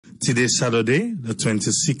Today, Saturday, the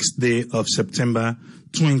 26th day of September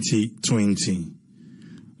 2020.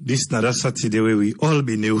 This is not Saturday where we all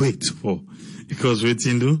been wait for. Because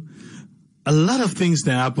waiting do a lot of things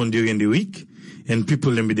that happen during the week, and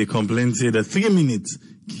people then be they complain say that 3 minutes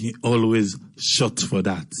can always short for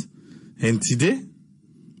that. And today,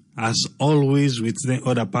 as always with the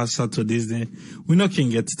other past Saturdays, we not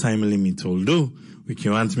can get time limit, although we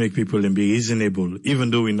can want to make people then be reasonable,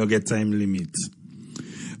 even though we not get time limit.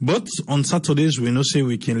 But on Saturdays, we know say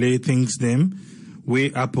we can lay things them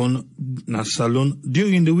way upon na salon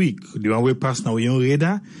during the week. The one way past now young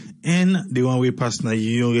radar and the one way past now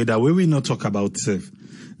young radar where we not talk about self.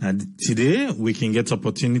 Now today we can get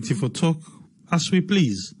opportunity for talk as we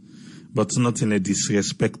please, but not in a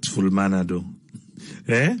disrespectful manner though.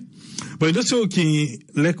 But that's okay.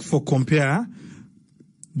 Like for compare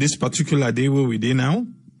this particular day where we did now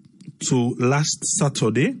to last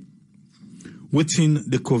Saturday. Within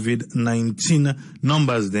the COVID-19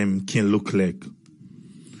 numbers them can look like.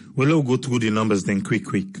 We'll go through the numbers then quick.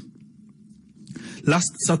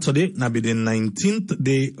 Last Saturday, now be the 19th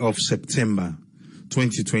day of September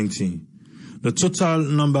 2020. The total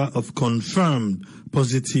number of confirmed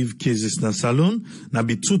positive cases in Salon now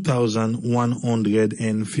be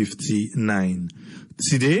 2,159.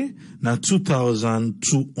 Today, now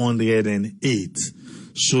 2,208.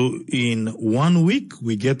 So in 1 week,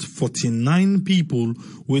 we get 49 people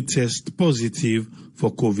who test positive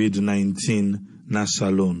for COVID-19 na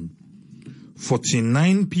Salon.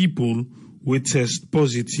 49 people who test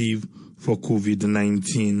positive for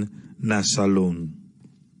COVID-19 na Salon.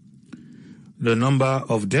 The number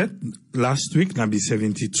of death last week na be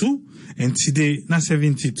 72 and today na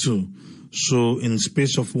 72. So in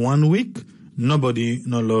space of 1 week, nobody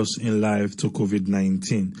no lost in life to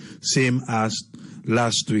COVID-19. Same as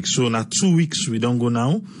last week. So now 2 weeks we don't go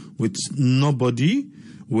now with nobody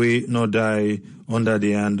we not die under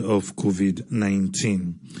the hand of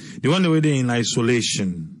COVID-19. The one way they in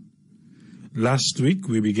isolation. Last week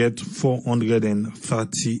we get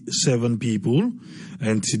 437 people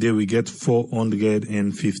and today we get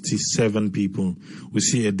 457 people. We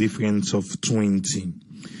see a difference of 20.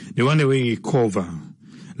 The one way recover.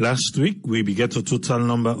 Last week we get a total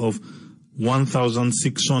number of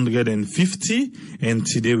 1,650 and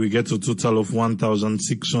today we get a total of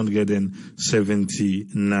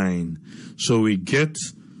 1,679. So we get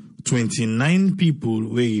 29 people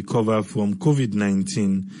we recover from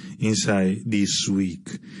COVID-19 inside this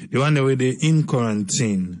week. The one that they in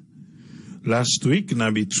quarantine. Last week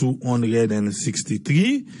now be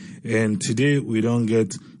 263 and today we don't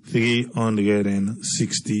get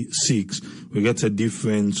 366. We get a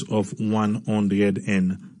difference of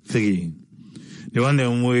 103. The one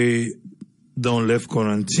that we don't left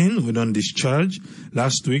quarantine, we don't discharge.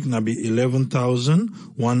 Last week, now be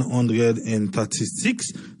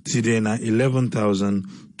 11,136. Today, now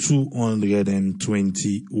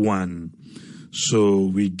 11,221. So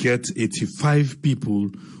we get 85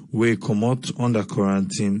 people we come out under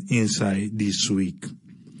quarantine inside this week.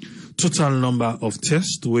 Total number of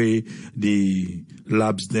tests where the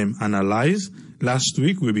labs them analyze. Last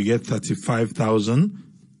week, we get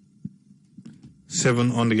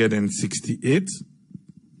 35,768.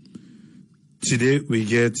 Today we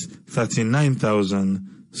get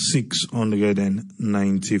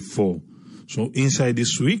 39,694. So inside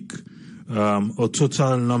this week, a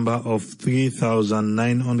total number of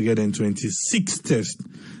 3,926 tests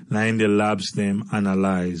now in the labs them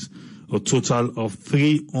analyze. A total of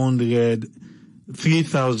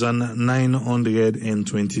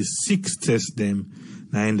 3,926 tests them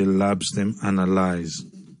now in the labs them analyze.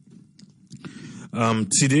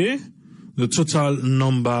 Today, the total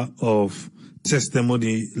number of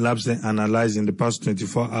testimony labs they analyzed in the past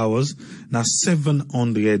 24 hours, now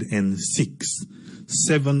 706.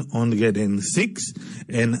 706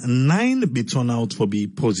 and 9 be turned out for be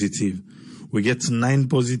positive. We get 9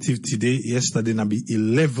 positive today. Yesterday, now be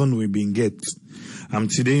 11 we been get.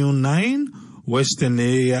 Today on 9, Western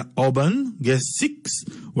area urban gets 6,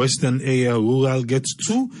 Western area rural gets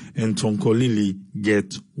 2, and Tonkolili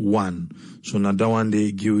get 1. So now that one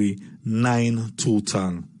they give we 9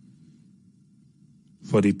 total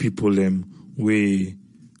for the people them we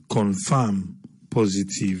confirm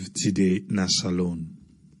positive today na Salon.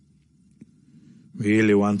 We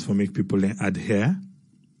really want to make people adhere.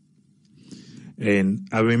 And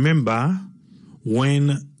I remember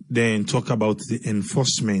when they talk about the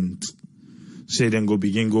enforcement, say then go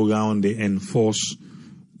around, they enforce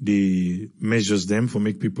the measures them for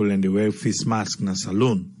make people and they wear face mask na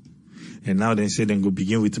Salon. And now they say then go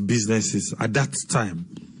begin with businesses. At that time,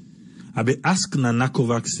 I be ask na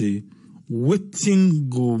Nakovac say, waiting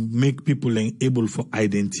go make people able for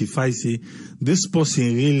identify say this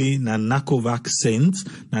person really na NACOVAC sent,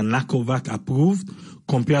 na NACOVAC approved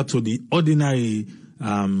compared to the ordinary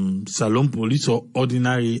Salon police or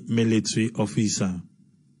ordinary military officer.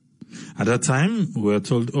 At that time, we were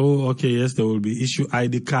told, oh, okay, yes, there will be issue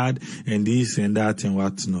ID card and this and that and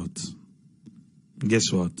whatnot.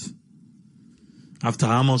 Guess what? After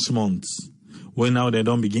almost months, when now they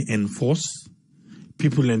don't begin enforce,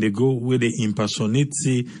 people and they go where they impersonate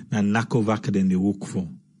say na NACOVAC then they work for.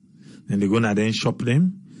 Then they go na then shop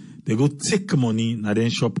them. They go take money na then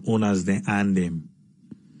shop owners then earn them.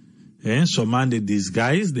 Some man they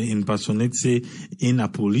disguise, they impersonate say in a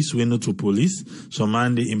police, we know to police. Some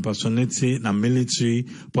man they impersonate say na military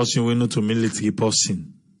person, we know to military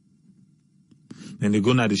person. Then they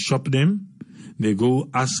go na they shop them. They go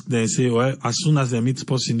ask them say, well, as soon as they meet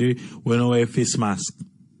person, they will not wear face mask.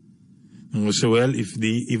 And we say, well, if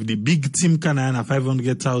the big team can earn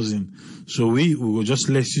 500,000, so we will just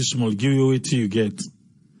let you small, give you what you get.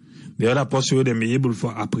 The other person will be able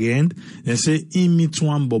for apprehend and say, he meet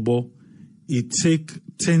one bobo, it take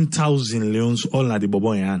 10,000 leons all na the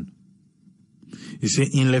bobo in hand. He say,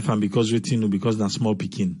 in left and because we know because na small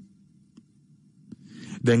picking.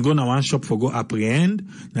 Then go na one shop for go apprehend,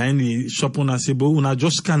 na any shop una say, bo una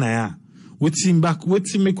just can ya. Waiting back,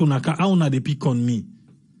 waiting make una ka, how una they pick on me.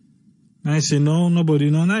 I say, no,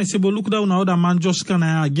 nobody know. I say, but look down now, that man just can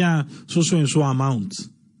again so and so amount.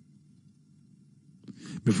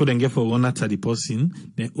 Before they get for one at the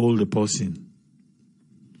person, they hold the person.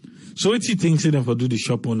 So what you think say them for do the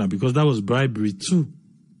shop owner? Because that was bribery too.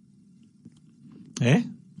 Eh?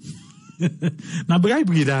 Now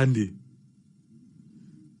bribery dandy.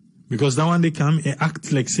 Because that one they come, they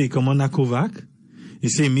act like say, come on, NACOVAC. He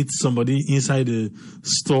say, meet somebody inside the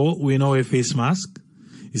store, we know a face mask.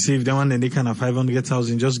 He say, if they want, then they can have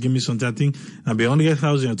 500,000, just give me something. I think, and be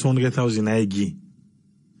 100,000 or 200,000, I give.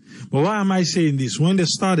 But why am I saying this? When they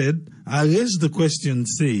started, I raised the question,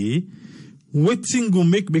 say, what thing go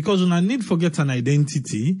make, because when I need to get an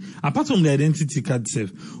identity, apart from the identity card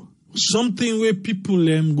self, something where people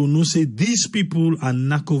go know say, these people are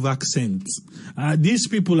NACOVAC sent. These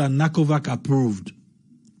people are NACOVAC approved.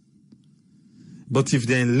 But if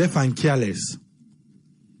they're left and careless,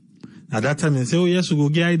 at that time, they say, oh, yes, we go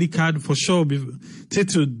get ID card for sure.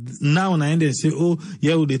 Now and then they say, oh,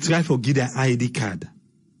 yeah, they try for get an ID card.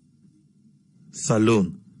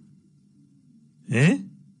 Salon. Eh?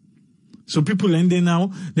 So people end there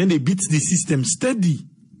now, then they beat the system steady.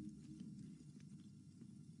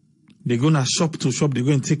 They go na shop to shop, they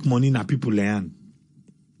go and take money na people land.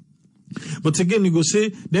 But again, you go say,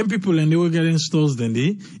 them people and they will get in stores then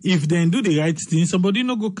they, if they do the right thing, somebody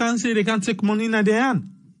no go can say they can't take money in their hand.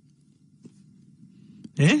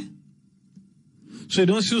 Eh? So you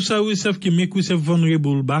don't see how we can make ourselves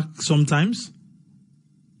vulnerable back sometimes.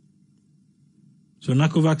 So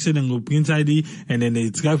NACOVAC say they go print ID and then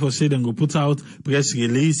they try for say they go put out press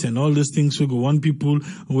release and all those things. So go want people,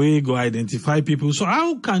 we go identify people. So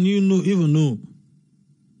how can you know, even know?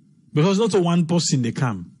 Because not a one person they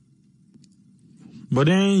come. But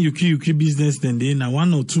then you keep business then they now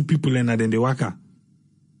one or two people and then they work.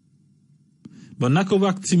 But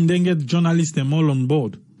NACOVAC team then get journalists them all on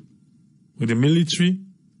board with the military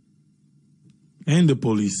and the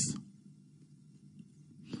police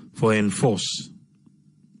for enforce.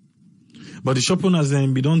 But the shop owners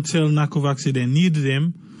then we don't tell NACOVAC say they need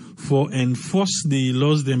them for enforce the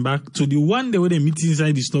laws them back to the one day where they meet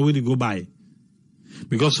inside the store where they go buy.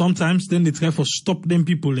 Because sometimes then they try for stop them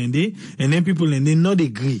people and then people and they not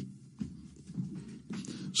agree.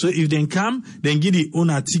 So if they come, then give the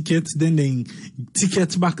owner ticket, then they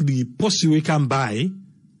ticket back the post we can buy.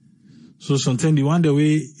 So sometimes the one the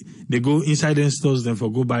way they go inside the stores, then for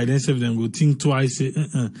go buy, then say them go think twice, say,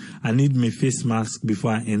 I need my face mask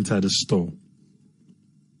before I enter the store.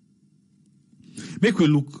 Make we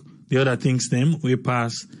look the other things them we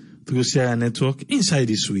pass through Sierra Network inside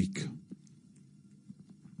this week.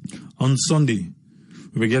 On Sunday,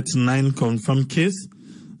 we get 9 confirmed cases,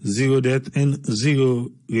 0 death and 0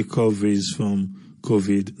 recoveries from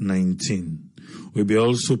COVID-19. We will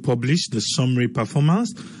also publish the summary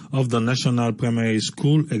performance of the National Primary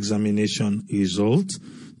School Examination Results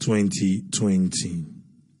 2020.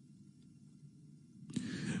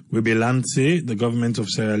 We will launch the government of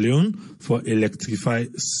Sierra Leone for electrify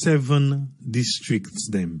 7 districts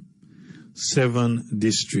them. 7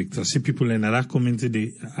 districts. I see people in that community,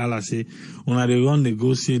 they all say, when they run, they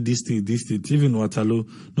go say district, even Waterloo,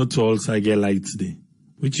 not to all side get lights there.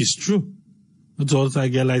 Which is true. Not to all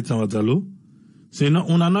side get lights on Waterloo. So,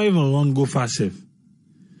 una not even run go fast safe.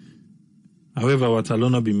 However, Waterloo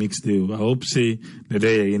not be mixed deal. I hope say the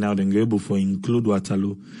day now then go able for include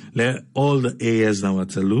Waterloo. Let all the areas now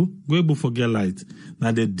Waterloo go able for get light.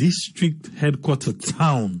 Now the district headquarter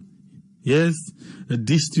town. Yes, the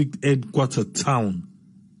district headquarter town.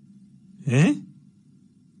 Eh?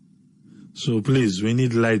 So please, we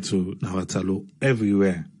need light to Waterloo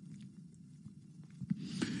everywhere.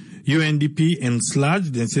 UNDP and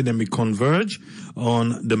SLAG, they say they may converge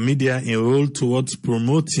on the media enrolled towards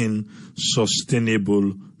promoting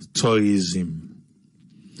sustainable tourism.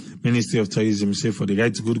 Ministry of Tourism say for the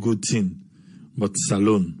right good thing, but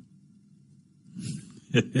salon.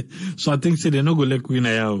 So I think say they no go let Queen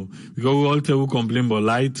Ayao because we all tell who complain about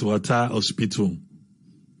light, water, hospital.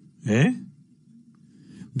 Eh?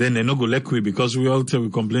 Then they no go let Queen because we all tell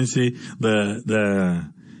we complain say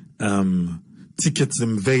the tickets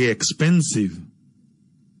them very expensive.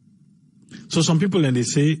 So some people and they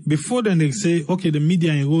say, before then they say, okay, the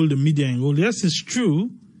media enrolled. Yes, it's true.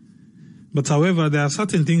 But however, there are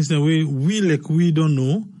certain things that we don't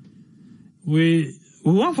know. We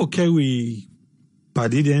want for care, we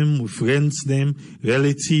party them, we friends them,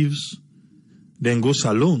 relatives, then go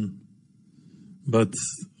salon. But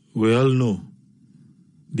we all know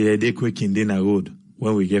the idea quick in Dana Road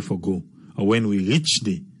when we get for go or when we reach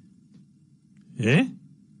there. Eh?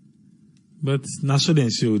 But now so then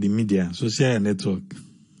see the media, social network.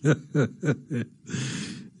 Hey,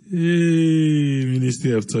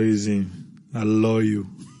 Ministry of Tourism, I love you.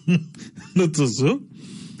 Not so.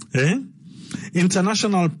 Eh?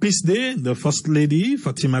 International Peace Day, the First Lady,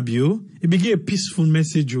 Fatima Bio, it began a peaceful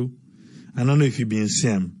message. I don't know if you've been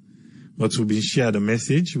seeing, but we've been share the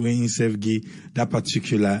message when himself give that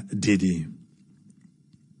particular day.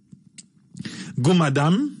 Go,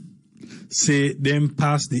 madam. Say them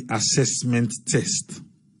pass the assessment test.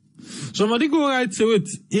 Somebody go right say wait,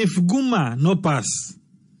 if Guma no pass,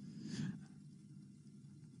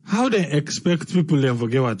 how they expect people to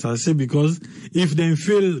forget what I say? Because if they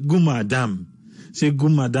fail Guma dam, say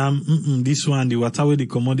Guma dam, this one the water where the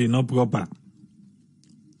commodity not proper.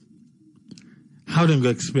 How they go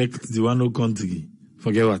expect the one who country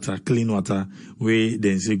forget water, clean water where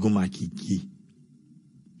they say Guma kiki?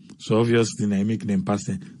 So obviously, I make them pass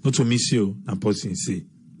them. Not to miss you, and person say.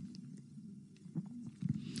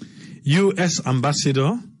 U.S.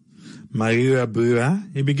 Ambassador Maria Brewer,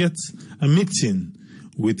 he begets a meeting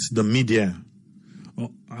with the media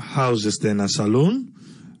houses then a salon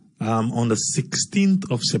on the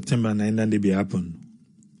 16th of September, and then they be happen.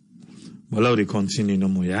 But now they continue no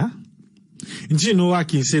more, yeah? And you know what I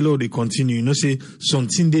can say, Lord, they continue. You know, say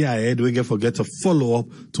something they ahead, we get forget to follow up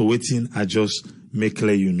to waiting. I just make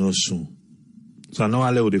clear you know soon. So I know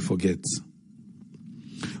I'll they forget.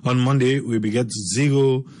 On Monday, we beget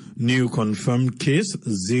 0 new confirmed case,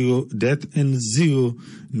 0 death, and 0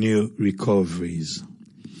 new recoveries.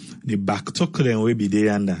 The back talk then will be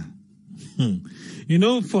there under. You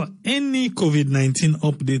know, for any COVID-19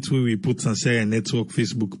 update we put on say a network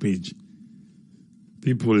Facebook page,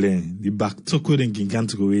 people the back talk then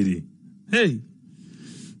can't go ready. Hey,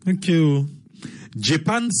 thank you.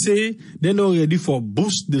 Japan say they're not ready for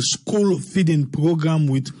boost the school feeding program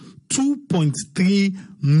with $2.3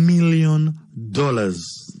 million.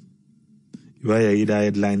 You read the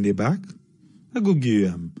headline the back? I go give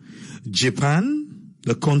you Japan,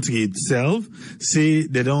 the country itself, say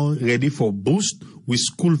they don't ready for boost with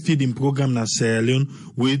school feeding program in Sierra Leone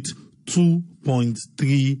with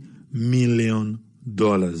 $2.3 million.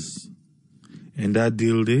 And that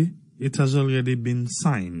deal there, it has already been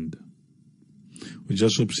signed. We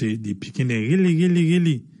just hope say the picking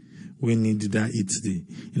really we need that it's the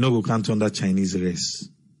you know go count on that Chinese race.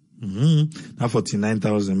 Now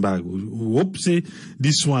 49,000 bag. We hope say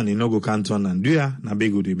this one you know go count on and do ya na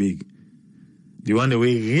big go the big. The one that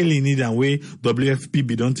we really need and way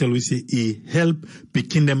WFP don't tell we say he help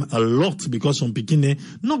picking them a lot because some picking them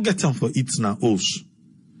not get them for it now us.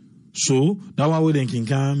 So that one way they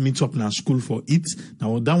can meet up na school for it.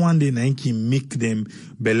 Now that one day na can make them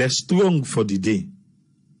belly strong for the day.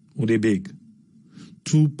 What they big?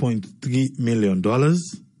 $2.3 million.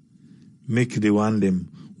 Make the one them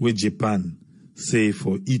with Japan say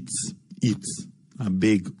for it a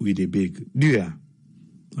big with a big. Do ya?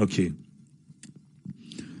 Okay.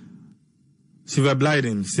 Silver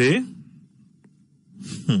Blyden say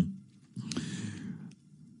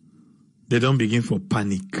they don't begin for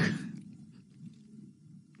panic.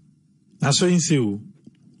 That's what you say. Who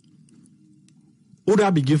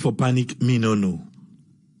that begin for panic? Me no know.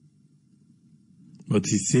 But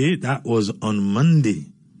he said that was on Monday.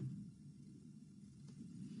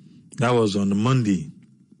 That was on Monday.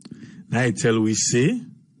 Now I tell we say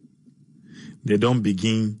they don't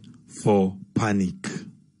begin for panic.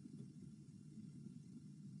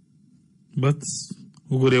 But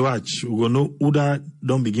we go to watch. We go know who that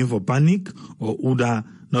don't begin for panic or who that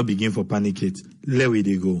not begin for panic it. Let we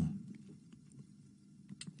they go.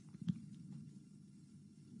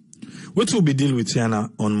 What will be deal with here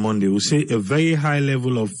on Monday? We'll say a very high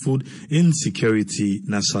level of food insecurity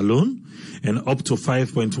in Salone and up to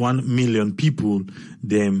 5.1 million people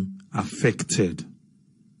them affected.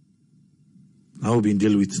 Now we'll be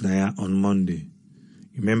deal with Naya on Monday.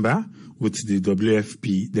 Remember, with the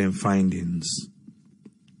WFP, them findings.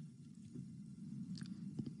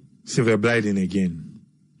 Silver Blyden again.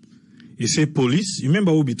 You say police, you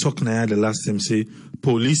remember we'll be talking Naya the last time, say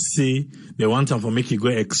police say they want them for make you go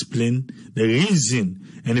explain the reason.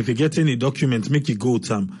 And if you get any document, make you go to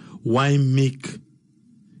them. Why make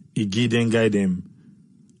you give them guide them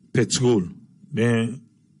petrol? Then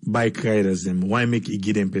bike riders them. Why make you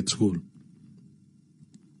give them petrol?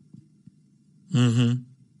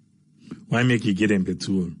 Why make you give them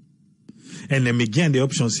petrol? And then again the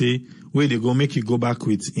option say, where they go make you go back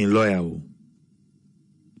with in lawyer.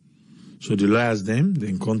 So the lawyers them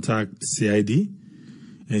then contact CID.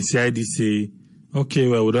 And CID say, okay,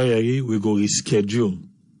 well, we go reschedule.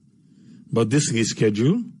 But this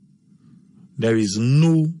reschedule, there is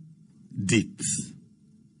no date.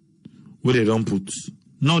 Where they don't put.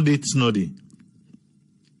 No date, no day.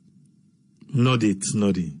 No date,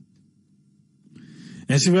 no day.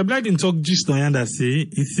 And Silver Blyden talk just on that say,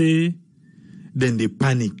 he say, then they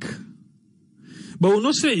panic. But we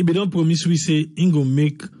not say, if they don't promise, we say, he go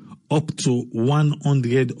make up to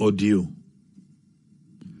 100 audio.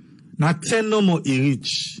 Now 10 no more he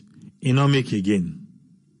reach, he not make again.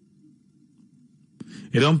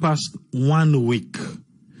 It don't pass 1 week.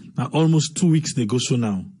 Now almost 2 weeks they go so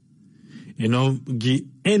now. You know, give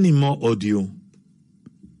any more audio.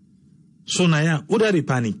 So now yeah, Uda they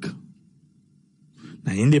panic.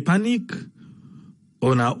 Now in the panic,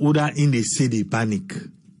 or now Uda in the say they panic.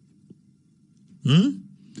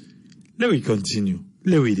 Let we continue.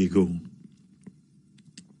 Let we go.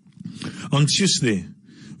 On Tuesday,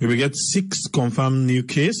 we will get 6 confirmed new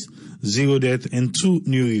cases, 0 deaths, and 2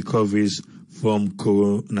 new recoveries from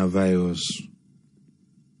coronavirus.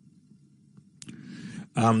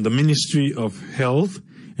 The Ministry of Health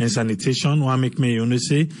and Sanitation want make me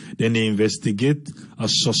say, then they investigate a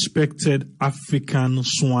suspected African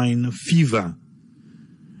swine fever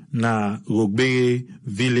na Rogbere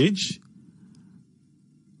village,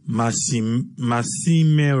 Masimera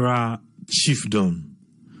Chiefdom,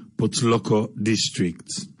 Potloko district.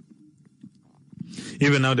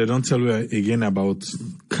 Even now they don't tell you again about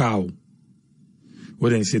cow. What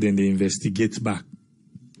they say then they investigate back.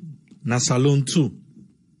 Na Salone too.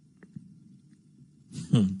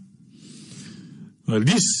 Well,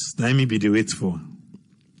 this let me be the wait for.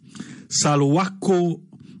 Salwako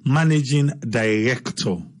managing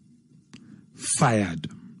director fired.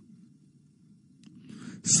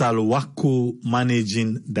 Salwako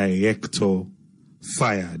managing director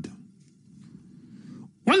fired.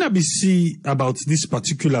 When I be see about this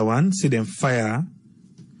particular one, say them fire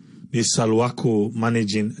the Salwako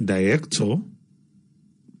managing director,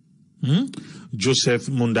 Joseph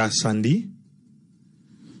Munda Sandi.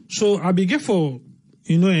 So I be for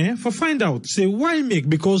for find out, say why make,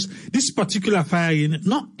 because this particular firing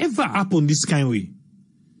not ever happen this kind of way.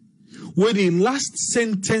 Where the last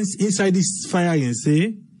sentence inside this firing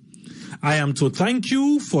say, I am to thank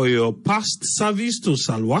you for your past service to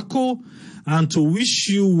Salwako and to wish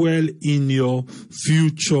you well in your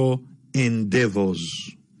future endeavors.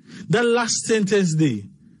 That last sentence they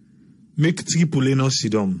make Tripoli no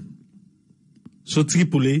sidom. So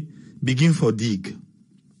Tripoli begin for dig.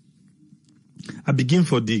 I begin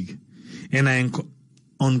for dig. And I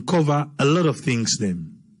uncover a lot of things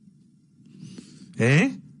then.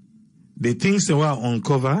 The things that were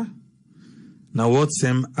uncover, now what's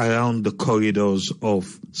them around the corridors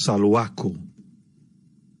of Salwako.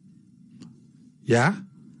 Yeah?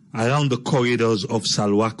 Around the corridors of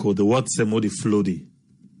Salwako, the what's them or the floody.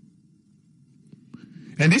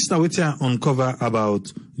 And this now what I uncover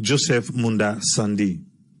about Joseph Munda Sandi.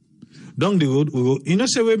 Down the road, we go,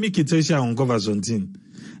 say where me tell you I uncover something.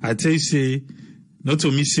 I tell you say, not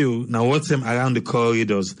to miss you, now what's them around the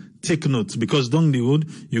corridors. Take note, because down the road,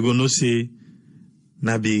 you gonna say,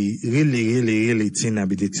 na be really thing na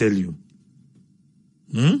be they tell you.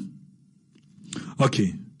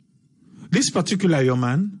 Okay. This particular young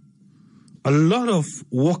man, a lot of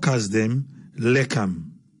workers them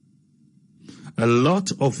lekam. A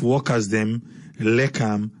lot of workers them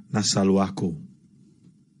lekam na Salwako.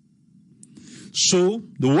 So,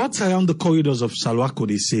 the words around the corridors of Salwako,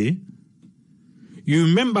 they say, You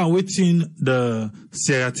remember waiting the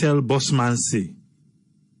Seratel bossman say.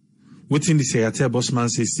 Waiting the Seratel bossman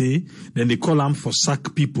say, then they call him for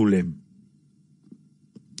sack people them.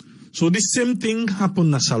 So the same thing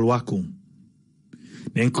happened na Salwako.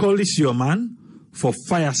 Then call this your man for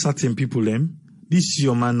fire certain people them. This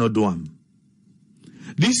your man not do am.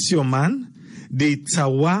 This your man, they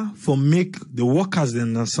tawa for make the workers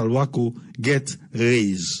in Salwako get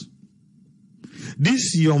raise.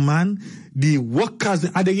 This your man, the workers,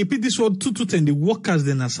 and they repeat this word 2 to 10, the workers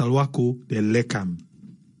in Salwako, they lekam.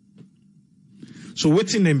 So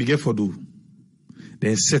waiting them begin for do.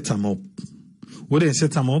 Then set them up. When they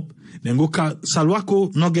set them up, then go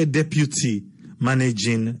Salwako no get deputy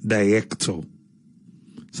managing director.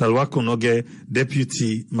 Salwako no get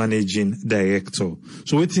deputy managing director.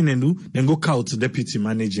 So waiting and do, then go out deputy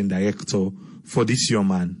managing director for this your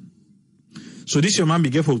man. So this your man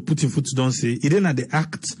began for putting foot down say, it didn't at the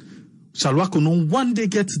act, Salwako no one day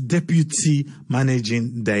get deputy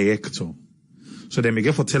managing director. So then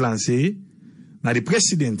began for tell and say, now the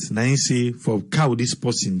president, now he say for cow this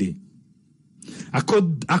person day.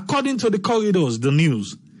 According to the corridors, the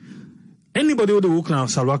news, anybody who work now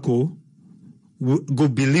Salwako go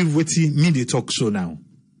believe what me they talk so now.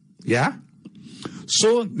 Yeah?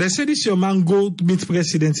 So they say this your man go to meet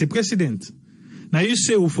president, say president. Now you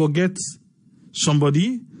say we forget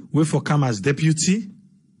somebody, we for come as deputy.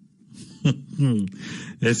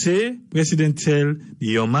 They say president tell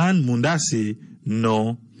your man Munda say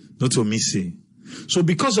no, not to me say. So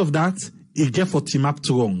because of that, he get for team up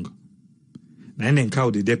to wrong. Now then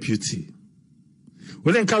call the deputy.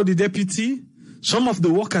 When then call the deputy, some of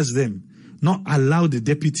the workers them not allow the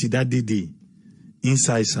deputy that day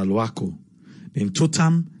inside Salwako. Then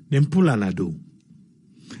totam, then pull anado.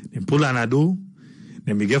 Then pull anado,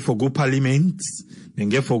 then we get for go parliament, then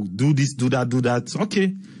get for do this, do that.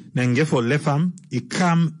 Okay. Then get for left arm, he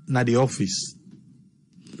come na the office.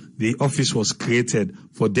 The office was created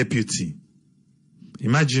for deputy.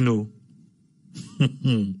 Imagine,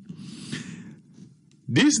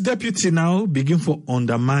 this deputy now begin for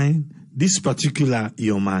undermine this particular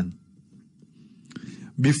your man.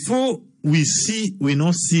 Before we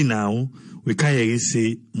not see now, we can really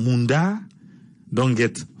say, Munda don't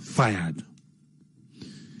get fired.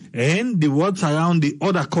 And the words around the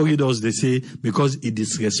other corridors, they say, because he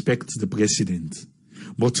disrespects the president.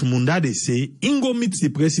 But Munda, they say, Ingo meets the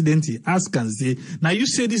president, he ask and say, now you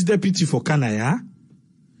say this deputy for Kanaya?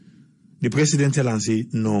 The president tell and say,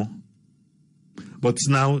 no. But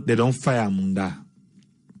now they don't fire Munda.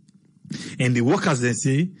 And the workers, they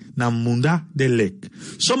say, now Munda, they lek.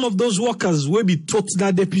 Some of those workers will be taught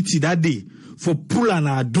that deputy that day for pulling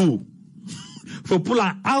a do, for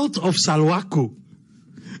pulling out of Salwako.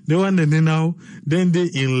 They want to now, then they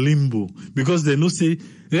in limbo. Because they know say,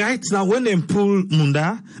 right now, when they pull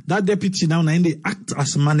Munda, that deputy now, they act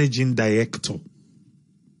as managing director.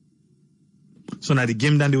 So now the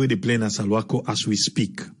game down the way they play in Salwako as we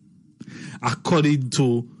speak. According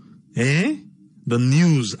to the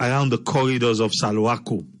news around the corridors of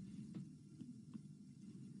Salwako.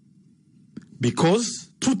 Because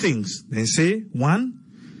two things. They say, one,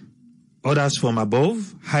 others from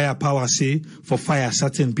above, higher power say, for fire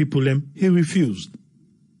certain people, he refused.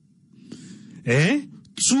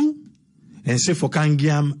 Two, and say for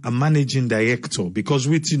Kangiam a managing director, because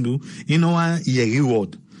waiting do, a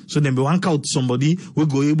reward. So then we want out somebody who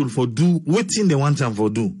go able for do waiting they want them for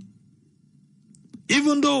do.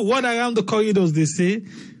 Even though what around the corridors they say,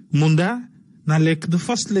 Munda, na like the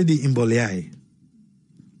first lady in Boleai.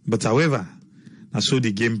 But however, na so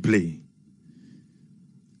the game play.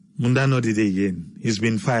 Munda not did it again. He's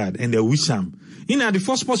been fired and they wish him. The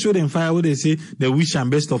first person they fire where they say they wish him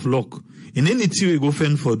best of luck. In any we go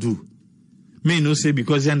fend for do. May no say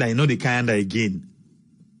because yanda I know the kind again.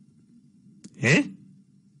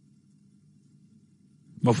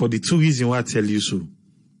 But for the two reasons why I tell you so.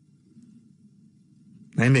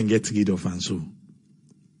 And then get rid of and so.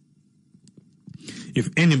 If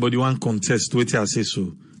anybody want contest, wait till I say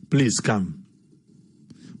so, please come.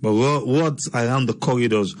 But what's around the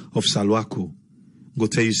corridors of Salwako, go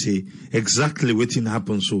tell you say exactly what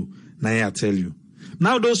happen so. Now I tell you.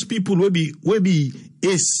 Now those people will be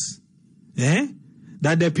ace,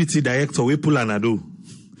 that deputy director will pull anado.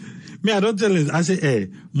 Me, I don't tell him. I say,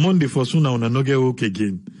 Monday for soon now, una no get work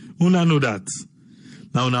again. Una know that.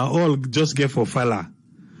 Now, una all just get for fala.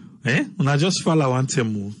 Una just fala one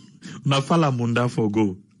time. Una fala Munda for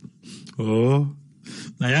go. Oh,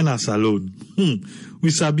 na yana salon. We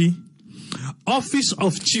sabi. Office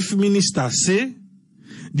of Chief Minister say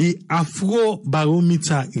the Afro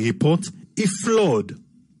Barometer report is flawed.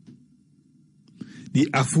 the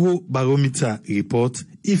Afrobarometer report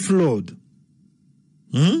is flawed.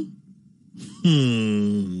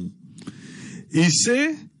 He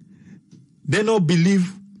say they don't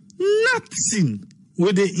believe nothing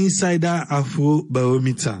with the insider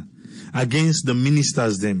Afrobarometer against the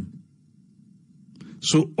ministers them.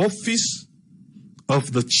 So office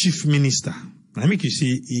of the chief minister. I make you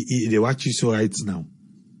see they watch you so right now.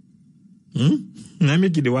 I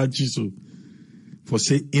make you they watch you so for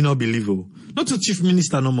say unbelievable. Not the chief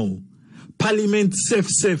minister no more. Parliament safe.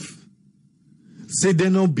 Say they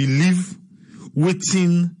don't believe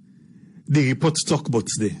within the report talk about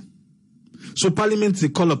today. So Parliament they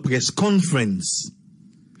call a press conference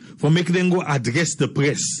for make them go address the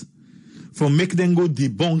press. For make them go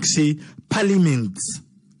debunk say Parliament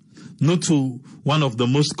not to one of the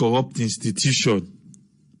most corrupt institutions,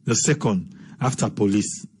 the second after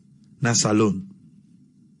police, na Salone.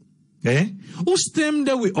 Who stem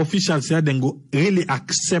there with officials here then go really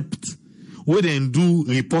accept what they do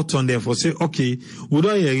report on them for say, okay, we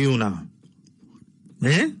don't hear you now.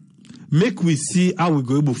 Make we see how we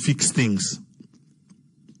go able to fix things.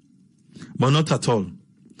 But not at all.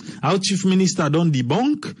 Our chief minister don't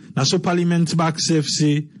debunk, now so Parliament back safe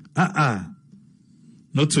say,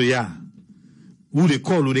 not to ya. Who they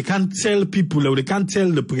call, who they can't tell people, or they can't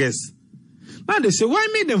tell the press. Now they say, why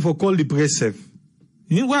make them for call the press safe?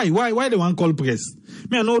 Why they want call press?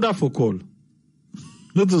 Me I know that for call.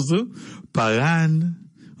 Not so. Paran,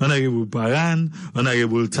 Honorable Paran,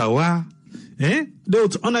 Honorable Tawa,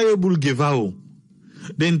 the Honorable Gevao.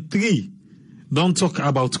 Then 3, don't talk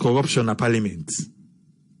about corruption at Parliament.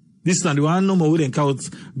 This time the one no more wouldn't count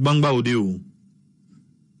Bangba Udeu.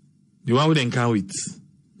 The one wouldn't count it.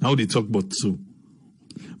 Now they talk about 2.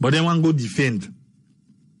 But then one go defend.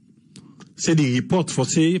 Say the report for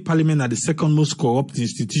say Parliament are the second most corrupt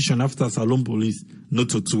institution after Salone Police, not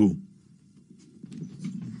to true.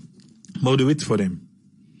 But they wait for them.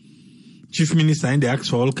 Chief Minister and they ask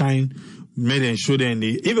for all kind, made and show them.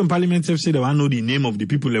 Even Parliament have said they want to know the name of the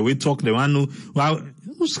people that we talk. They want to know, well,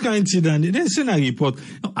 who's kind of done? They send a report.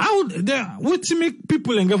 How what to make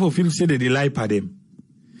people and go feel say that they lie for them?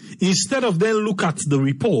 Instead of them look at the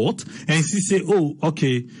report and say, oh,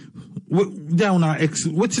 okay, they're not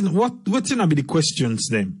what's gonna be the questions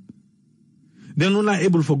then? They're not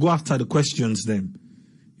able to go after the questions then.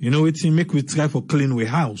 You know, it's make we try for clean we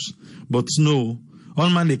house. But no, all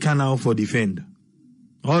man they can now for defend.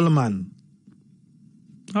 All man.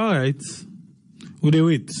 All right. Would they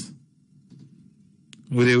wait?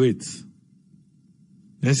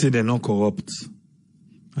 They say they're not corrupt.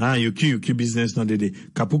 You keep business not did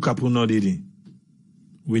it. Kapu not did it.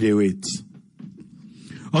 Will they wait?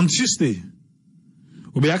 On Tuesday,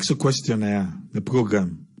 we'll be asked a question here, the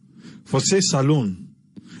program. For say Salone,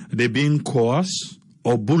 they being coerced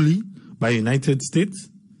or bullied by United States.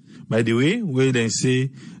 By the way, where they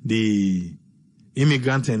say the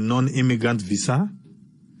immigrant and non-immigrant visa,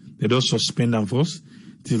 they don't suspend them first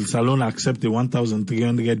till Salone accept the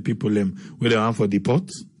 1,300 people where they want for deport.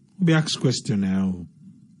 We'll be asked question now.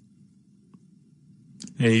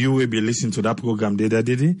 And you will be listening to that program,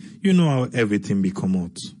 Dede. You know how everything be come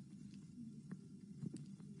out.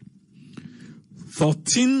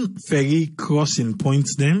 14 ferry crossing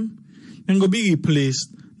points them, and go be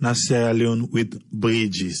replaced na Sierra Leone with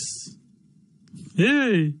bridges.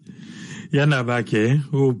 Hey! Yana back here,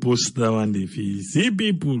 who post that one the fee. See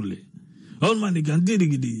people. All man they can do.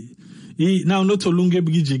 Now not to Lunge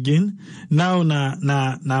Bridge again. Now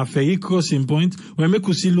na ferry crossing point. We make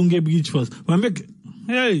you see Lunge Bridge first. We make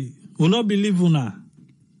hey, we not believe una.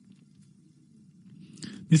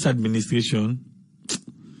 This administration,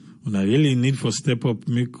 una really need for step up,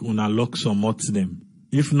 make una lock some more to them.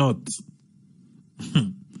 If not,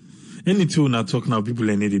 anything una talk now, people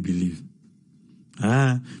need to believe.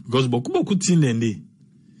 Because boku tin ende,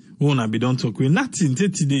 una be don't talk with nothing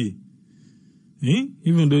today.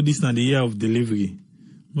 Even though this is not the year of delivery,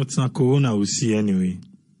 but na corona we'll see anyway.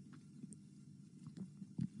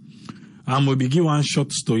 We'll be give one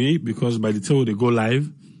short story because by the time they go live,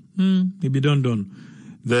 they be done.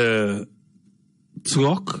 The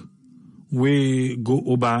truck we go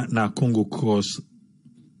over na Congo Cross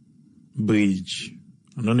Bridge.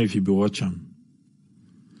 I don't know if you be watching.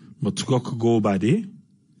 But truck go over there.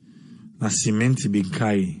 Na cement be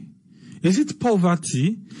carry. Is it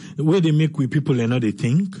poverty where they make with people and not they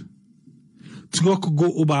think? Truck go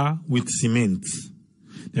over with cement.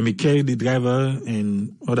 Then we carry the driver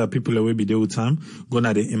and other people that will be there with time, go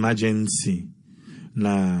na the emergency,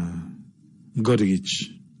 na Godrich,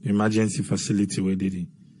 emergency facility where they did.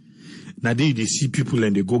 Now they see people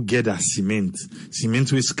and they go get that cement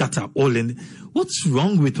will scatter all and what's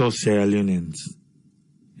wrong with us Sierra Leoneans?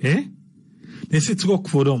 Eh? They say truck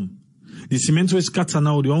for them. The cement will scatter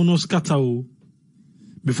now, they all know scatter.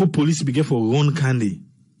 Before police begin for run candy.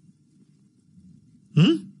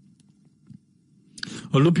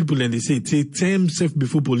 Although people and they say take time safe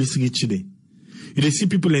before police reach there. You see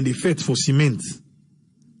people and they fight for cement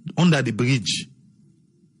under the bridge.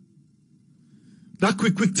 That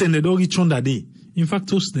quick thing they don't reach under there. In fact,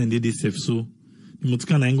 host then they safe so. The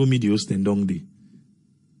mutka na go meet the host and down there.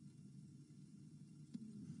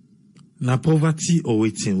 Na poverty or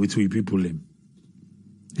waiting with we people them.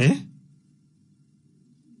 Eh?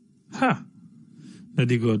 Ha!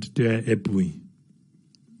 Daddy God, they are help we.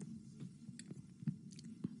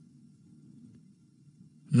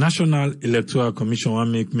 National Electoral Commission want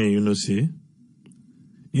make me, say,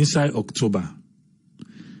 inside October,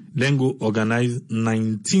 then go organize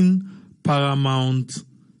 19 paramount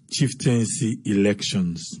chieftaincy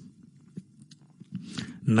elections.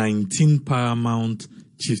 19 paramount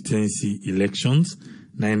chieftaincy elections,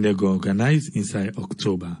 then they go organize inside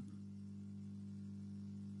October.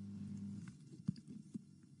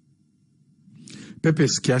 Pepper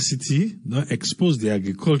scarcity don't expose the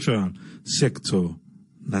agricultural sector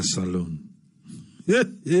na salon. Yeah,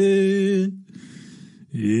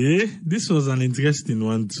 this was an interesting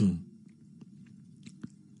one too.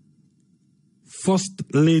 First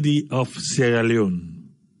Lady of Sierra Leone,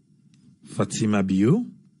 Fatima Bio.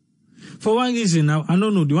 For one reason now, I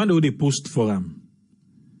don't know, the one that they post for him.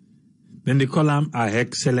 Then they call him Her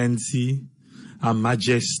Excellency, Her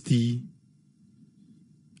Majesty,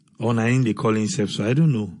 or nine they call himself, so I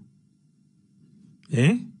don't know.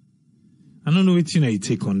 Eh? I don't know what you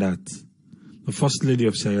take on that. The First Lady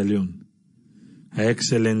of Sierra Leone, Her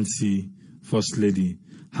Excellency, First Lady,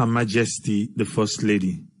 Her Majesty, the First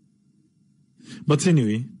Lady. But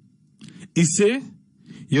anyway, he say,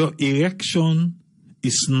 your erection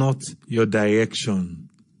is not your direction.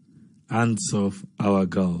 Hands of our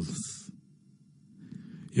girls.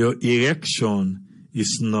 Your erection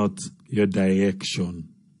is not your direction.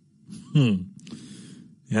 You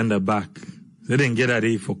on the back. They didn't get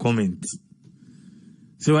that for comment.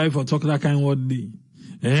 Say why for talk that kind of word day?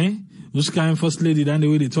 Eh? Who's kind first lady then the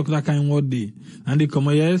way they talk that kind of word day? And they come,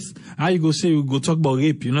 yes, how you go say you go talk about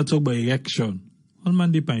rape, you not talk about erection. All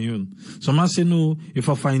man dip on you. Some man say no, if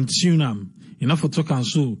I fine tune them, enough for talk and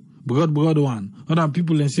so. Broad one. Other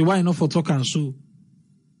people then say, why enough for talk and so?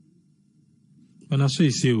 But that's what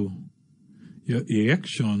you say, oh, your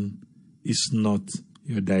erection is not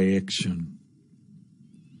your direction.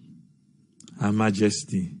 Her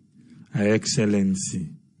Majesty, Her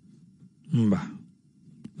Excellency. Mba.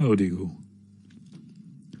 How they go?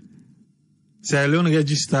 Sierra Leone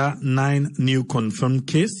register 9 new confirmed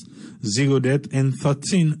cases, 0 death, and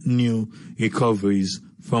 13 new recoveries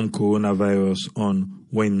from coronavirus on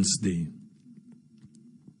Wednesday.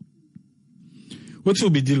 What will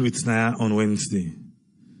be deal with now on Wednesday?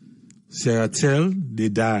 Sierra tell they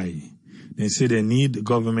die. They say they need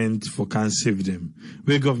government for can save them.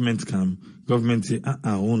 Where government come, government say,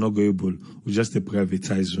 we're not go able. We just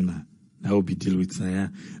privatize una. That will be deal with now.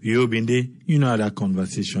 You been there, you know how that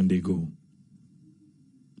conversation they go.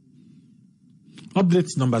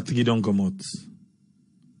 Update number 3 don't come out.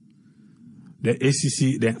 The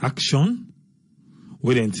ACC, the action,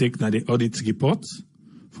 we then take now the audit report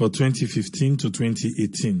for 2015 to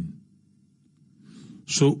 2018.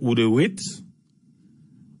 So, would they wait?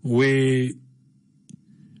 Where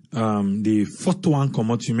the fourth one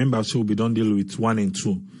come out, remember, so we don't deal with 1 and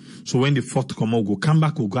 2. So when the fourth come out, we'll come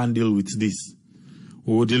back, we'll go and deal with this.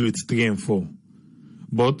 We'll deal with 3 and 4.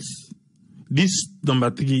 But this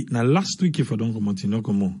number 3, now last week if I don't come out, you know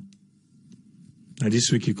come out. Now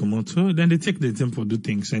this week you come out, so then they take the time for do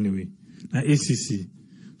things anyway. Now ACC.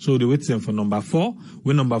 So they wait them for number 4.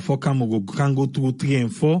 When number 4 come, we can go through 3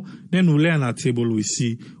 and 4. Then we'll lay on our table, we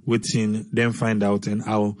see waiting, then find out and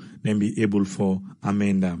how then be able for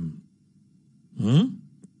amend them.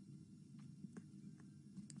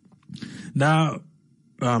 Now,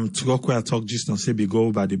 Turoko I talk just on say be go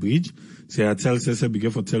over the bridge. Say I tell say be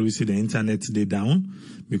for tell we see the internet they down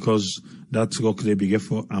because that Turoko they be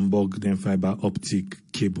for Hamburg then fiber optic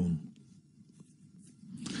cable.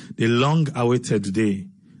 The long awaited day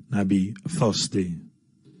now be Thursday.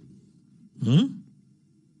 The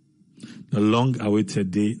long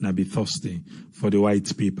awaited day now be Thursday for the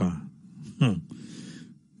white paper.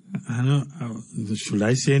 I know. Should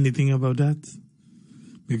I say anything about that?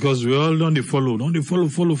 Because we all don't follow.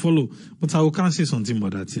 But I can't say something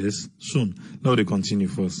about that, yes, soon. Now they continue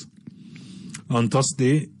first. On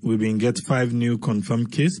Thursday, we been get 5 new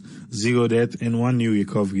confirmed cases, 0 death, and 1 new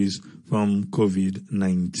recoveries from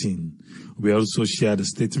COVID-19. We also shared a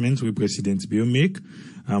statement with President Bill make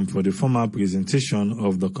for the formal presentation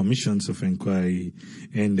of the commissions of inquiry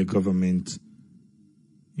and the government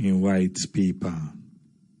in white paper.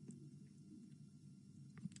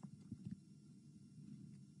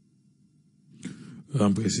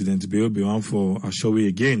 President Beobi want for Ashowe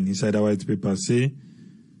again inside the white paper say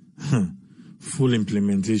full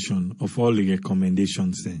implementation of all the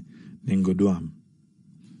recommendations then go do am.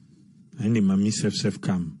 And the mami self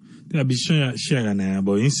come. They be share na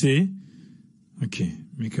but he say okay,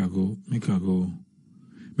 make I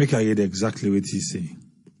read exactly what he say.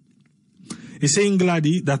 He say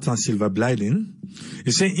Ingladi that and silver blinding.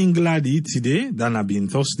 He say Ingladi today that have been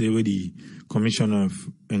Thursday with the Commission of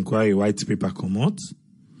Inquiry white paper come out.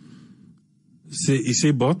 He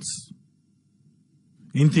say but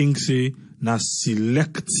in things say na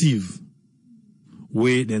selective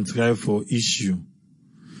way then try for issue.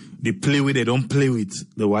 They play with, they don't play with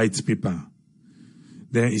the white paper.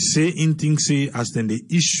 Then he say in things say as then they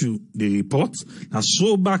issue the report, now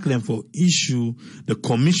so back then for issue the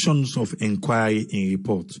commissions of inquiry in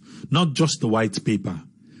report, not just the white paper,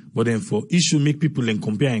 but then for issue make people then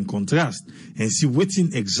compare and contrast and see what's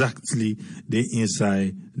in exactly the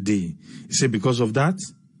inside they. He say because of that,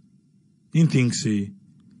 in things say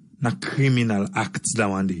na criminal acts that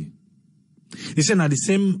one day. He say na the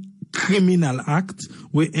same criminal act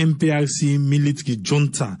where MPRC military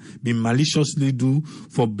junta been maliciously do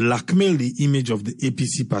for blackmail the image of the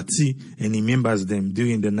APC party and the members them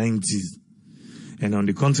during the 90s. And on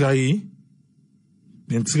the contrary,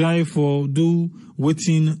 then try for do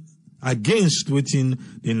waiting against waiting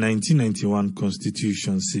the 1991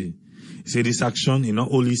 constitution say. He say this action is not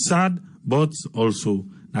only sad, but also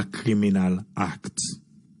a criminal act.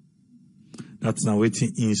 That's now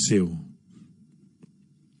waiting in sale.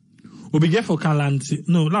 We begin for Kalanti.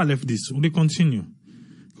 No, I left this. We'll continue.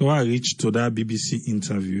 Go I reach to that BBC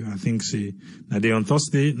interview. I think say na day on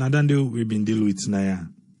Thursday. Na then we've been dealing with Naya.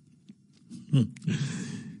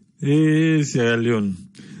 Sierra Leone.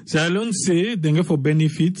 Sierra Leone say they go for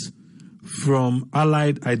benefit from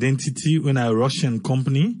Allied Identity when a Russian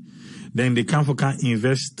company. Then they can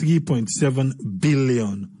invest $3.7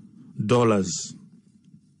 billion.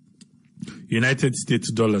 United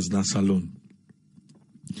States dollars, that's alone.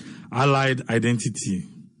 Allied Identity,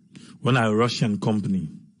 when a Russian company.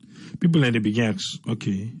 People in the beginning ask,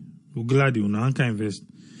 okay, we're glad you now can invest.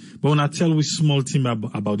 But when I tell we small team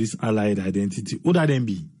about this Allied Identity, who that then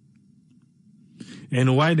be?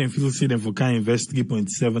 And why then feel say them for can invest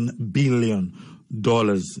 $3.7 billion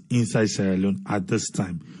inside Sierra Leone at this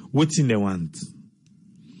time? What's in they want?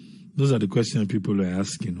 Those are the questions people are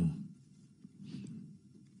asking.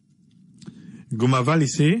 Goma Valley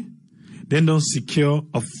say, they don't secure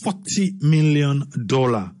a $40 million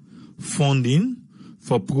funding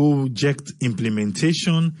for project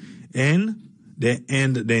implementation and they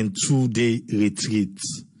end then 2-day retreat.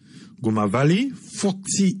 Goma Valley,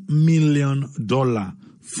 $40 million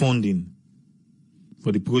funding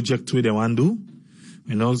for the project where they want to do,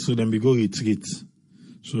 and also then we go retreat.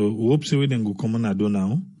 So we hope so we then go come on and do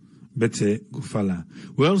now. Better go follow.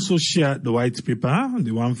 We also share the white paper,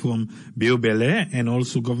 the one from Beobele, and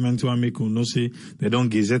also government will make you know say they don't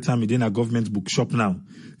gazette them in a government bookshop now.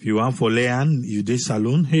 If you want for Leone, you day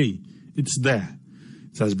salon, hey, it's there.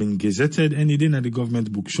 It has been gazetted and it in at the government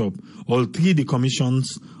bookshop. All three the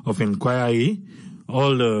commissions of inquiry,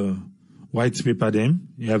 all the white paper them,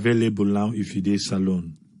 are available now if you day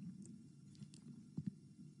salon.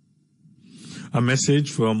 A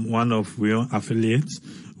message from one of our affiliates,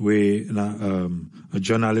 a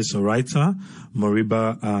journalist or writer,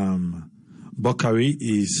 Moriba Bokari,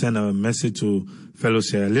 he sent a message to fellow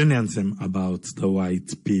Sierra Leoneans about the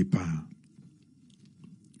white paper.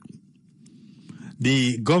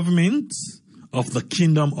 The government of the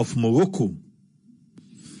Kingdom of Morocco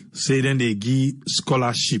say then they give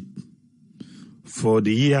scholarship for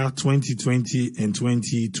the year 2020 and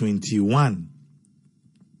 2021.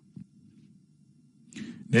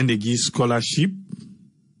 Then they give scholarship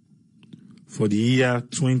for the year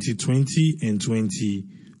 2020 and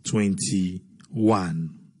 2021.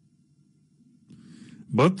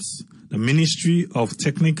 But the Ministry of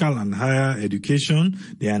Technical and Higher Education,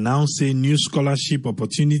 they announced a new scholarship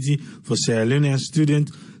opportunity for Sierra Leonean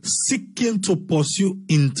students seeking to pursue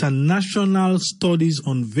international studies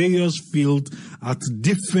on various fields at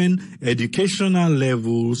different educational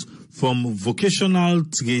levels, from vocational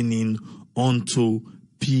training onto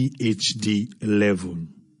PhD level.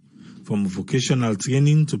 From vocational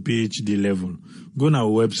training to PhD level. Go on our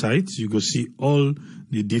website, you go see all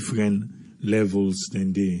the different levels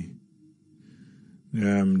then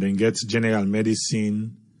get general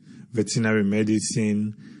medicine, veterinary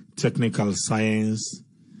medicine, technical science,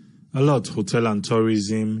 A lot: hotel and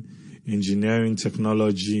tourism, engineering,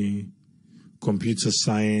 technology, computer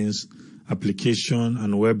science, application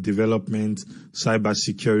and web development, cyber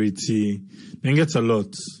security. Then get a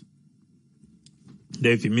lot.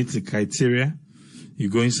 Then if you meet the criteria, you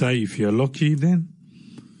go inside. If you're lucky, then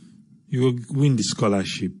you will win the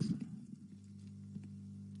scholarship.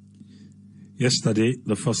 Yesterday,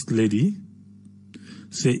 the First Lady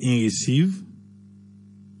said in receive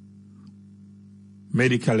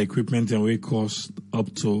medical equipment and will cost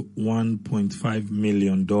up to $1.5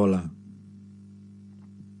 million.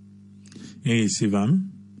 In receive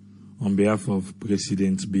them on behalf of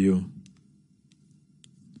President Bio.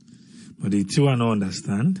 But the two I don't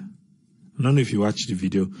understand. I don't know if you watch the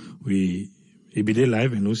video. It be there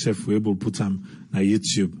live and also we able to put them on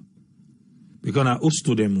YouTube. Because I host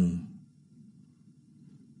to them.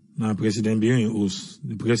 Now President Bio in host,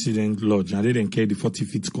 the President Lodge, and they didn't carry the 40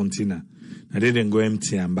 feet container. And they didn't go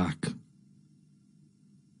empty and back.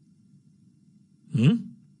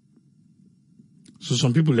 So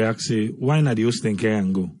some people they ask, say, why not the host and carry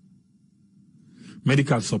and go?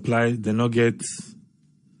 Medical supply, they not get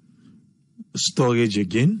storage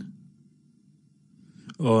again.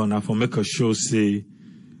 Or now for make a show say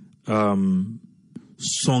Song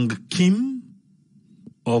Kim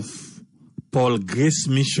of Paul Grace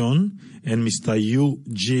Mission and Mr.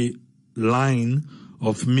 U.J. Line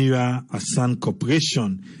of Mira Asan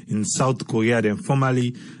Corporation in South Korea, then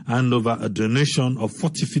formally hand over a donation of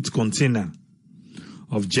 40 feet container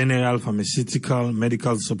of general pharmaceutical,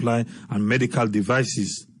 medical supply, and medical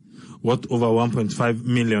devices worth over $1.5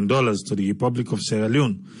 million to the Republic of Sierra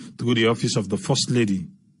Leone through the office of the First Lady.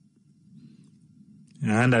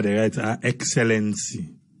 And under the right, Her Excellency,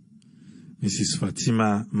 Mrs.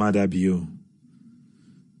 Fatima Madabio,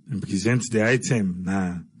 and present the item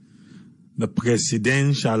now. The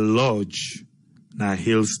Presidential Lodge na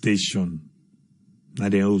Hill Station na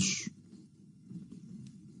the house.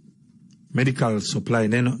 Medical supply,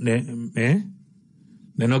 they no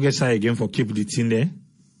get say again for keep the thing there.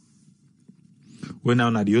 When now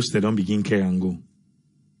na the house, they don't begin care and go.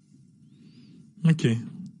 Okay.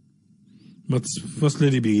 But First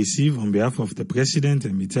Lady be received on behalf of the President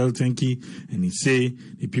and me tell thank you, and he say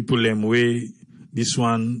the people them way this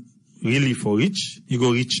one really for rich, he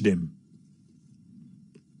go reach them.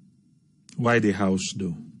 Why the house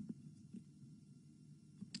though?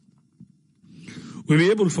 We'll be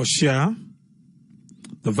able to share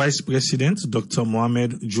the Vice President, Dr.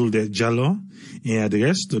 Mohamed Julde Jallo, in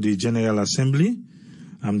address to the General Assembly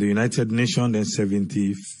and the United Nations in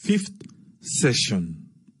 75th session.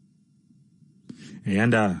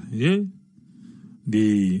 And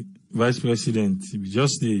the Vice President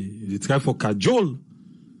just the try for cajole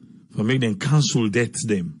for make them cancel debt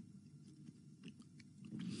them.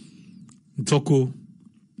 Talk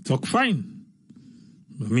fine.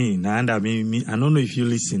 Me, I don't know if you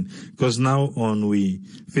listen, because now on we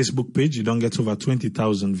Facebook page, you don't get over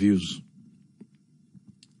 20,000 views.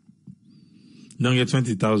 Don't get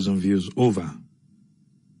 20,000 views over.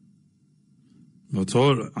 But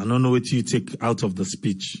I don't know what you take out of the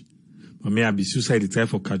speech. But me, I be suicide try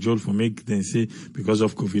for cajole for make them say because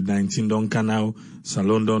of COVID-19 don't can now,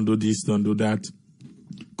 salon don't do this, don't do that.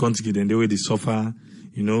 Can't get them the way they suffer.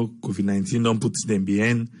 You know, COVID-19 don't put them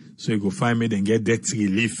behind, so you go find me, then get debt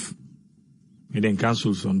relief. And then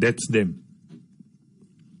cancel some debts them.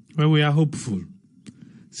 Well, we are hopeful.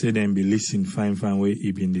 Say them be listening, fine way,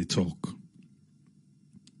 even they talk.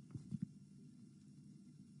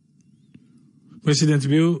 President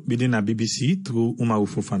Bill been a BBC through Umaru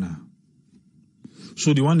Fofana.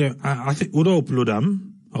 So the one that, I think, would upload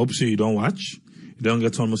them, I hope so you don't watch. You don't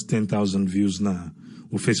get almost 10,000 views now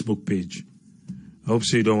on Facebook page. I hope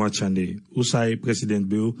so you don't watch and the Usai President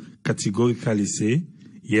Bill categorically say,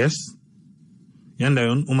 yes.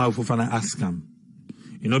 Yandayon Umar Fofana ask him.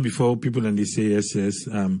 You know, before people and they say yes,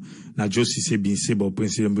 na Josie say being say, but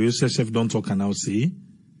President Bill Joseph don't talk and now say,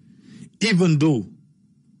 even though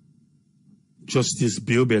Justice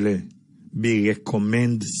Bill Bele be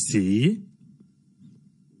recommend say,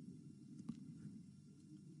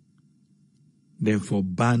 then for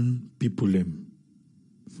ban people them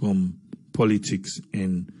from politics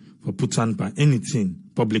and for put on by anything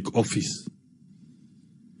public office.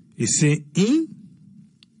 He say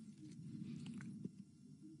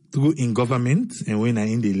through in government and when I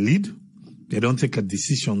in the lead, they don't take a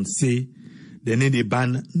decision, say they need to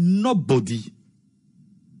ban nobody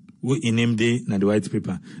who in name day na the white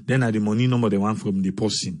paper. Then the money number they want from the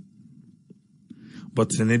person.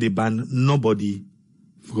 But they need to ban nobody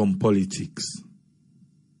from politics.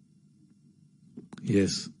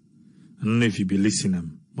 Yes. I don't know if you be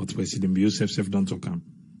listening, but President Joseph don't talk him.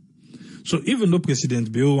 So even though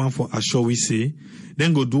President Bio want for assure we say,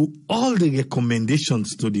 then go do all the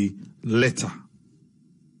recommendations to the letter.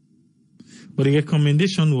 But the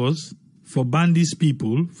recommendation was for ban these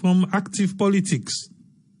people from active politics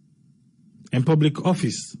and public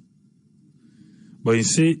office. But he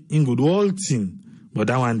say, in go do all thing, but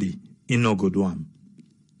that one day, he no go do am.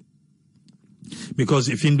 Because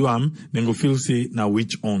if he do am, then go feel say, now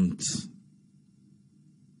witch hunt.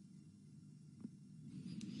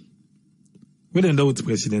 We then do with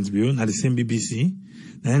President Bio, at the same BBC,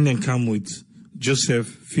 and then come with Joseph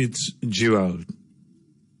Fitzgerald.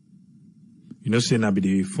 You know, say now be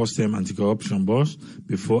the first time anti-corruption boss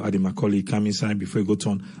before Adi Macaulay come inside, before he go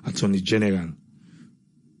to Attorney General.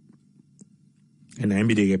 And I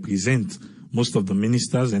they represent most of the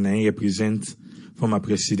ministers, and I represent former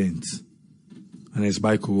president. And it's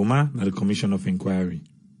by Kuruma, now the Commission of Inquiry.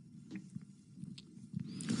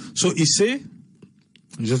 So he say,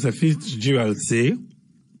 Joseph Fitzgerald say,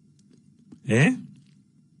 they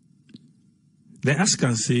ask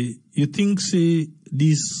and say, you think, say,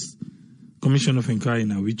 this Commission of Inquiry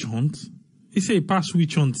in a witch hunt? He say, pass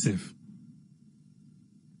witch hunt, safe.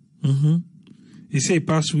 He say,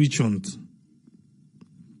 pass witch hunt.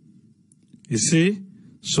 He say,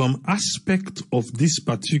 some aspect of this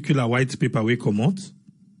particular white paper we come out,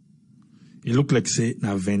 it look like, say,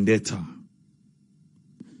 na vendetta.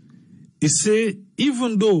 He say,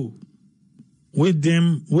 even though we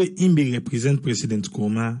him be represent President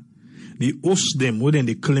Kuruma, they host them, where then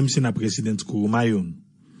they claim say na President Kuruma yon.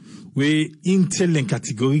 We intel and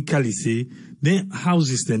categorically say, then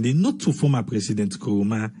houses then they not to former President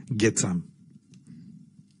Kuruma get them.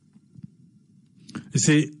 They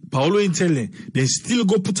say, Paolo intel then still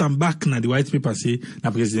go put them back na the white paper say,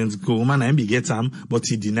 na President Kuruma na MB get them, but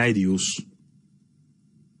he denied the host.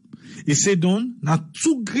 He said, "Don, na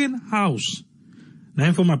 2 greenhouse.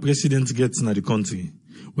 Na former president gets na the country.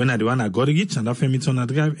 When I the one I got rich and that Femiton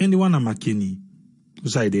drive, and the one I'm McKinney.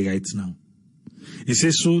 Who's I there right now?" He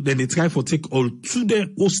says so, then they try for take all 2 their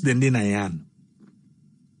hosts then I am.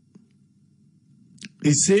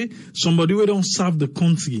 He say somebody who don't serve the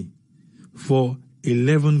country for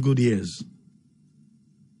 11 good years.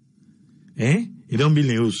 He don't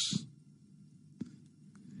be host.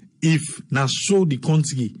 If na so the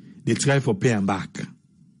country they try for pay and back.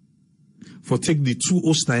 For take the 2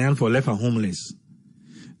 hosts for left and homeless.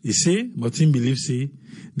 He say, but him believe say,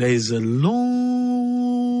 there is a long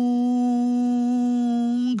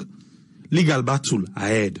legal battle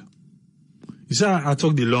ahead. You see, I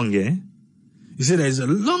talk the long, eh? He said there is a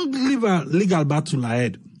long legal battle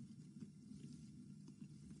ahead.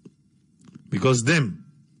 Because them,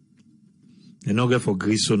 they not get for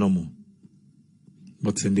grace so no more.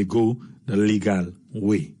 But then they go the legal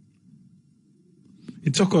way.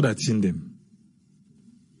 It talk all that in them.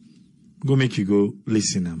 Go make you go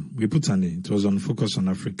listen them. We put on it. It was on Focus on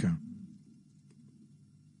Africa.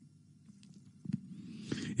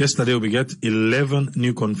 Yesterday we get 11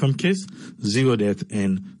 new confirmed cases, 0 death,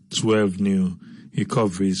 and 12 new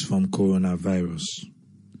recoveries from coronavirus.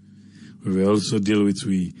 We will also deal with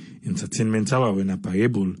entertainment hour when a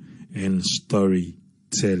parable and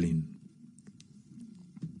storytelling.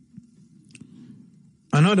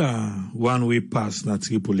 Another one way past na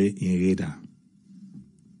Tripoli in radar.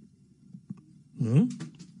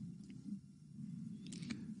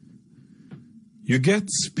 You get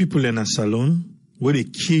people in a salon where they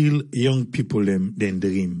kill young people then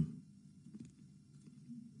dream.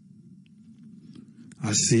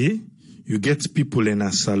 I say, you get people in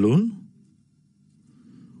a salon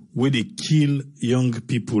where they kill young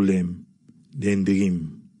people then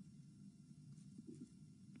dream.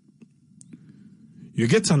 You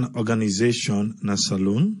get an organization in a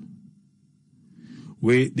salon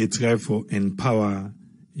where they try for empower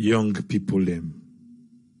young people them.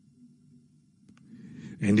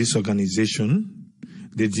 And this organization,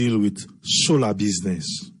 they deal with solar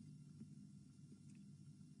business.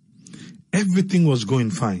 Everything was going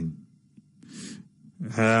fine.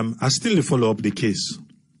 I still follow up the case.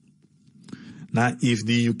 Now, if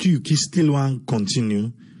the Yuki still want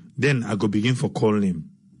continue, then I go begin for calling him.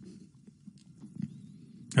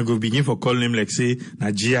 I go begin for calling him like say, na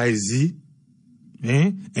GIZ,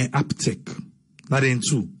 and Aptech. Not in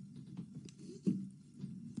 2.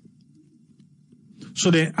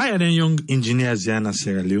 So they hired young engineers here in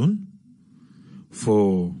Sierra Leone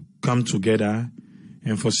for come together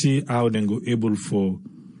and for see how they go able for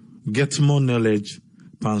get more knowledge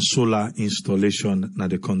on solar installation in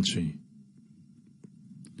the country.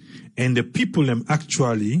 And the people them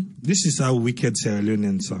actually, this is how wicked Sierra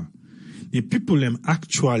Leoneans are. The people them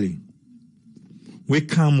actually, we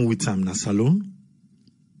come with them na salon,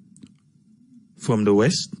 from the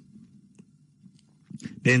West.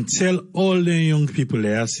 Then tell all the young people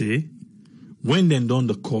there, say, when they done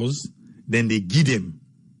the course, then they give them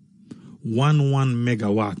 1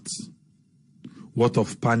 megawatt worth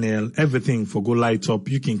of panel, everything for go light up.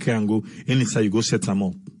 You can carry and go anytime you go set them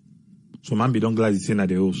up. So man be don't glad it's in at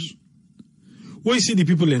the house. When you see the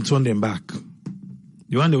people and turn them back,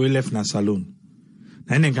 the one that we left in a salon,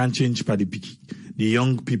 then they can change by the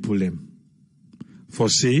young people them. For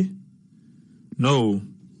say, no,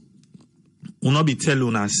 will not be tell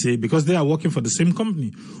una say, because they are working for the same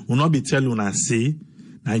company, will not be tell una say,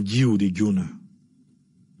 na give the guna.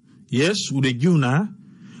 Yes, with the guna,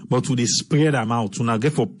 but with the spread them out, una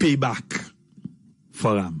get for payback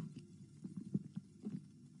for them.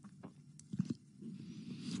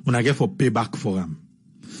 Una get for payback for them.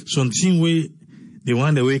 Something way, they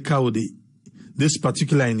want to wake out this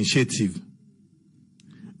particular initiative.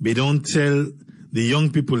 They don't tell the young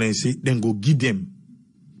people and say, then go give them.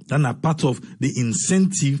 That's a part of the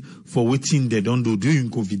incentive for waiting they don't do during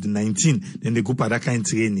COVID-19. Then they go for that kind of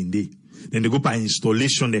training day. Then they go for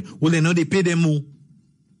installation there. Well, they know they pay them more.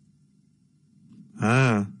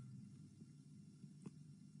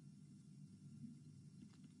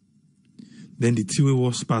 Then the theory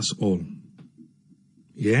was pass all.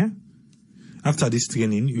 Yeah? After this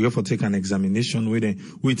training, you have to take an examination. We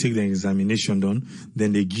take the examination done,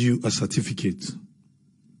 then they give you a certificate.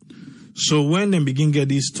 So when they begin get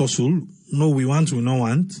this tussle, no, we want, we no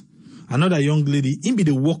want. Another young lady, in be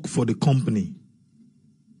the work for the company.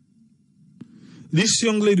 This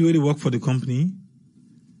young lady where they work for the company,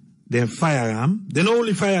 they fire him. They not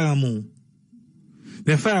only fire him,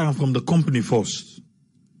 they fire him from the company first.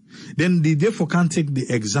 Then they therefore can't take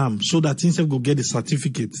the exam so that instead go get the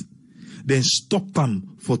certificate. Then stop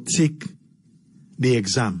them for take the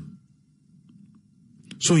exam.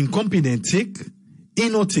 So incompetent take,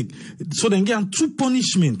 in not take. So then get 2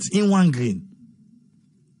 punishments in 1 grain.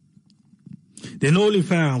 They not only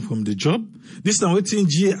fire them from the job. This time waiting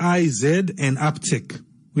GIZ and Aptech.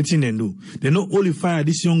 Waiting they do. They not only fire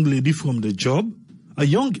this young lady from the job, a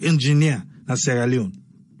young engineer at Sierra Leone.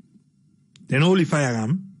 They not only fire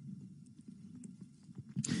them,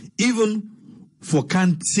 even for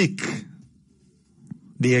can't take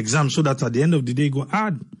the exam so that at the end of the day go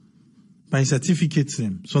add by certificates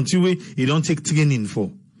them. Something way you don't take training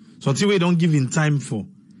for. Something way you don't give in time for.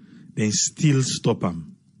 Then still stop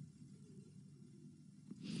them.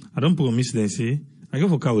 I don't promise them say, I go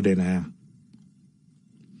for cow then.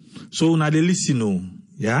 So now they listen,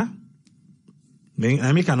 yeah?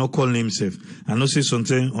 I make cannot call name safe. I know say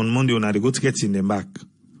something on Monday when they go to get in them back.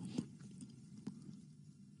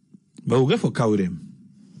 But we'll get for cow them.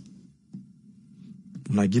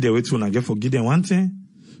 When I give them way to when I get for give them one thing,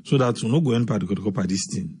 so that we no go in part of this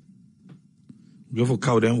thing. We go for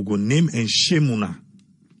cow them, we go name and shame una.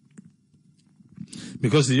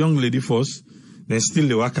 Because the young lady first, then still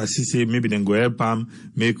the worker say maybe then go help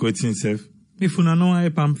him, make it himself. If una no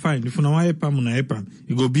help him, fine. If una help him, una help him.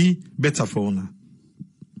 It go be better for una.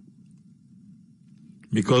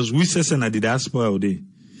 Because we say na the diaspora today.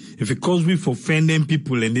 If it cause we for offending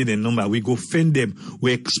people and the number, we go offend them.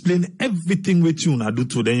 We explain everything with you and do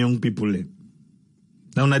to the young people.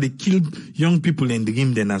 Now they kill young people and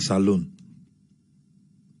dream them as alone.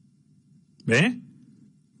 Eh?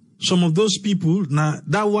 Some of those people, now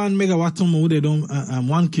that 1 megawatt who they don't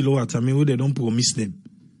 1 kilowatt, who they don't promise them.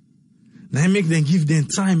 Now make them give them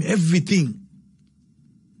time, everything.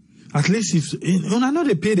 At least if I know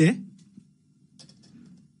they pay there.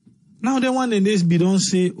 Now the one in this be don't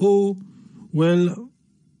say, oh, well,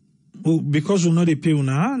 because we know they pay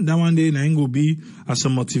una, that one day na go be as a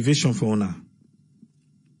motivation for una.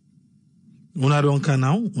 Una don't can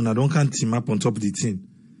now, una don't can team up on top of the thing.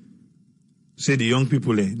 Say the young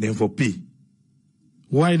people then for pay.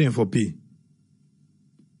 Why then for pay?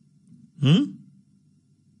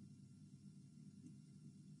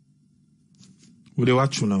 We dey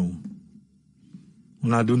watch you now.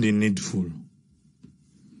 Una do the needful.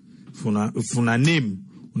 If una name,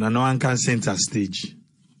 una no one can center stage.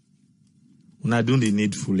 Una do the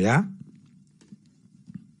needful, yeah?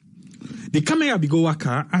 The camera be go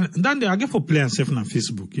waka, and then they are get for play and safe on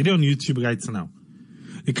Facebook. It is on YouTube right now.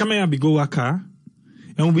 The camera be go waka,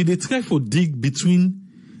 and we dey try for dig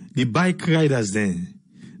between the bike riders then,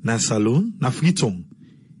 na salon, na Freetown,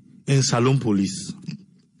 and salon police.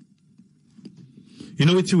 You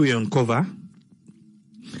know what we uncover?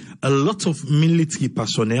 A lot of military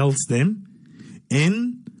personnel them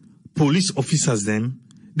and police officers them,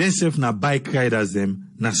 themselves na bike riders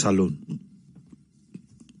them na salon.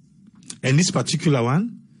 And this particular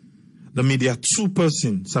one, the media 2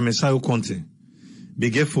 person, Samesayo Conte,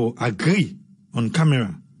 begin for agree on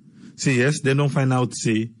camera. Say yes, they don't find out,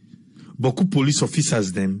 say, beaucoup police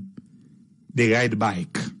officers them, they ride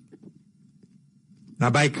bike. Na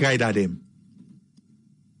bike rider them.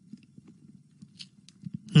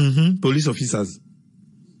 Police officers.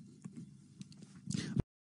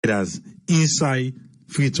 Riders inside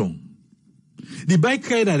Freetown. The bike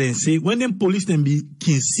rider then say, when them police then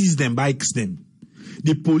can seize them bikes them.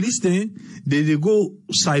 The police then, they go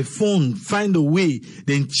siphon, find a way,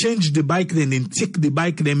 then change the bike, then take the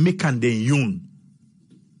bike, then make and then use.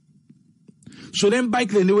 So then bike,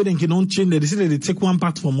 then the way they cannot change, they say that they take one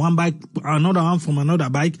part from one bike, another one from another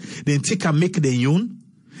bike, then take and make the use.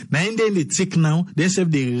 Now and then they take now, they say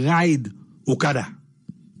they ride Okada,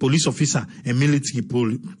 police officer and military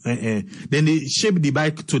then they shape the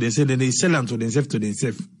bike to themselves, then they sell them to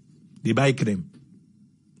themselves, the bike them.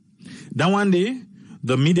 Then one day,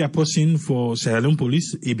 the media person for Sierra Leone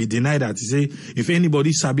police, he be denied that. He say, if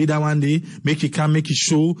anybody sabi that one day, make it come, make it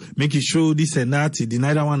show this and that, he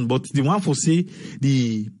deny that one. But the one for say,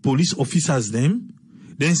 the police officers them,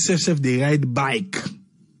 then self they ride bike.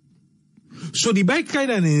 So the bike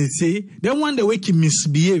rider then say, then one the way he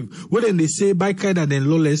misbehave, when they say bike rider then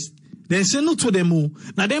lawless, then say no to them all.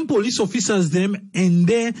 Now them police officers them and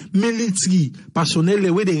their military personnel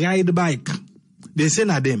the way they ride bike, they say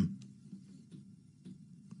na them.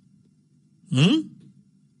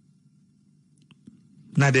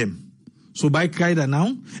 Na them. So bike rider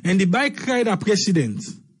now, and the bike rider president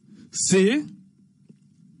say,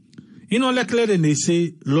 you know, like then they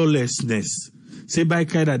say lawlessness. Say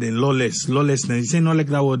bike rider then lawlessness. He say not like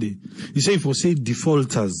that word. He say for say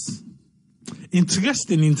defaulters.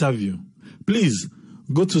 Interesting interview. Please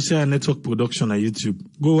go to Sarah Network Production on YouTube.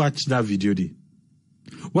 Go watch that video there.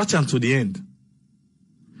 Watch until the end.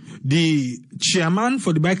 The chairman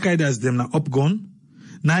for the bike riders them na up gone.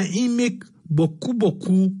 Now he make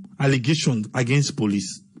beaucoup allegations against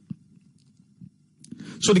police.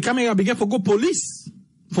 So the camera began for go police.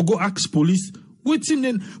 For go ask police. Waiting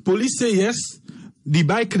then police say yes. The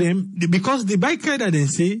bike them, because the bike rider then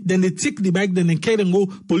say, then they take the bike, then they carry them go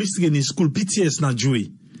police again in school, PTS na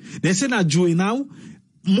Joey. They say na Joey now,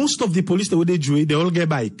 most of the police the way they Joey, they all get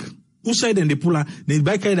bike. Who side then they pull out, the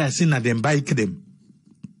bike rider say na them bike them.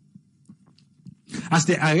 As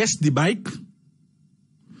they arrest the bike,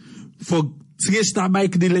 for 3-star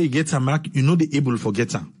bike delay get her back, you know they able for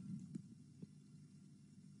get her.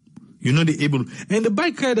 You know they able. And the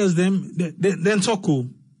bike riders them, they talk.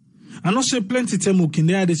 I know say plenty time in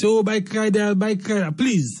there, they say, oh, bike rider,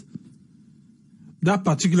 please. That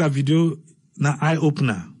particular video, na eye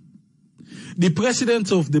opener. The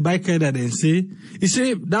president of the bike rider then say, he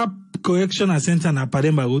say that correctional center na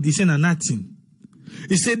Pademba Road, he say na nothing.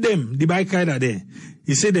 He said them, the bike rider there,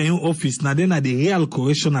 he said the new office, now then at the real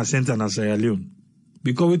correctional center na Sierra Leone.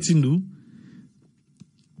 Because what you do,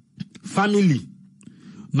 family,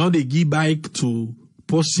 now they give bike to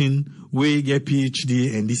person where get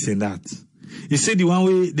PhD and this and that. He said the one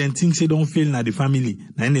way then things they don't fail na the family,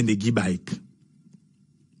 now then they give bike.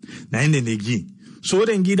 Now then they give. So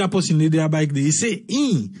then give that person their bike, they say,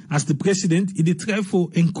 as the president, he try for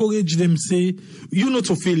encourage them, say, you not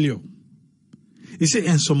a failure. He say,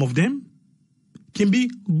 and some of them can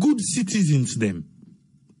be good citizens them.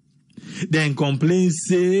 Then complain,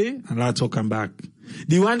 say, and I'll talk back.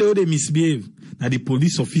 The one they misbehave, now the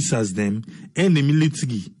police officers them, and the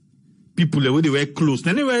military people, where they wear clothes.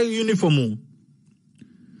 Then they wear uniform.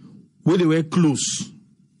 Where they wear clothes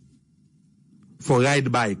for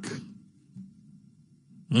ride bike.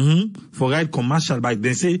 For ride commercial bike.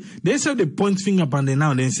 They say they point finger upon them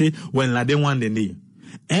now, then say, well, they want them there.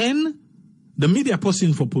 And the media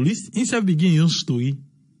person for police, instead begin your story.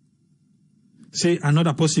 Say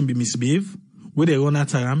another person be misbehave, where they run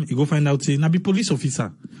after him, you go find out, say, na be police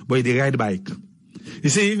officer, but they ride bike. He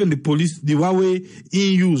say even the police, the way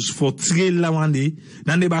he use for trailer one day,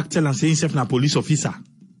 then they back tell and say himself na police officer.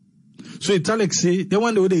 So it like say, the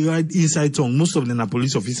one the way they ride inside town, most of them are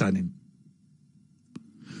police officer them.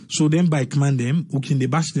 So them bike man them, who can they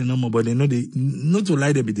bash the number, but they know they, not to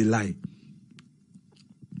lie, they be the lie.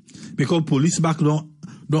 Because police back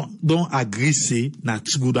don't agree say, na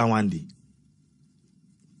it's good one day.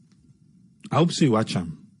 I hope so you watch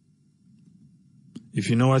them. If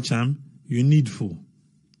you know watch them, you need for.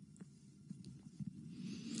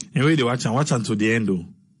 Anyway, they watch them to the end though.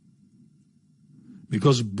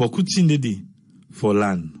 Because beaucoup tindedi for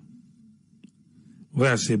land.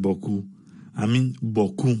 When I say beaucoup, I mean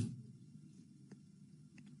beaucoup.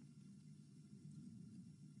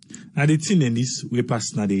 Now the thing in this, we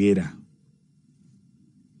pass na the radar.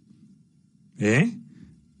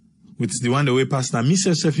 With the one that we pass na, me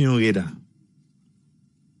self in radar.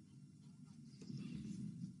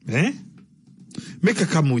 Make a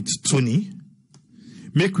come with Tony.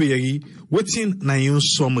 Make we waiting na your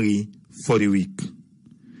summary for the week.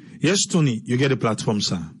 Yes, Tony, you get the platform,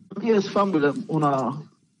 sir. Yes, family,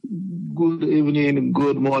 good evening,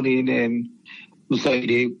 good morning, and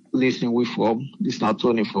society listening with from this is not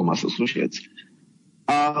Tony from us associates.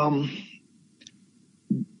 I'll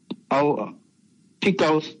pick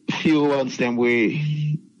out a few words then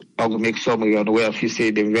I will make summary on where I feel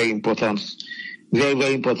say they're very important, very,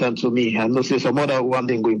 very important to me. I know say some other one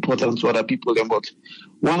thing go important to other people, then, but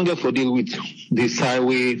one get for deal with this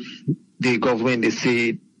highway, the government, they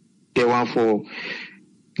say they want for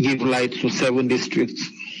give light to 7 districts,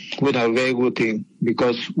 which are a very good thing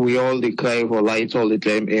because we all cry for light all the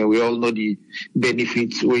time and we all know the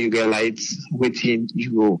benefits where you get lights, waiting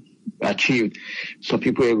you go achieve. Some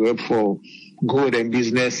people are going for good and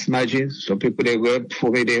business margins. Some people they go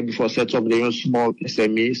for them for set up their own small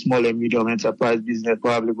SME, small and medium enterprise business,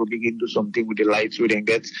 probably will begin to do something with the lights we then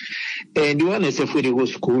get. And the one is if we go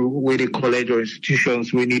school, where the college or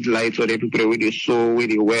institutions, we need lights or the people with the soul,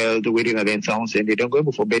 with the wealth, with the towns, and they don't go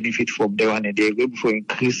for benefit from them and they go for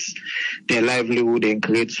increase their livelihood and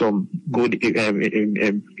create some good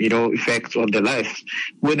effects on the life.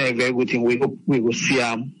 When a very good thing, we hope we will see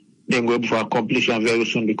then go for accomplishment very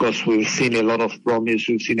soon because we've seen a lot of promise,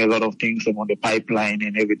 we've seen a lot of things on the pipeline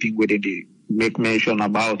and everything within the make mention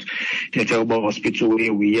about the terrible hospital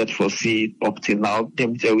where we yet foresee up till now.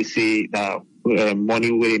 Then we see that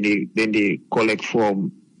money where they collect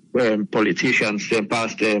from politicians,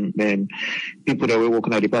 past people that were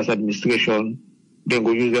working at the past administration. Then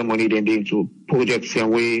go use their money then into projects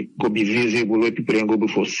and we go be visible where people then go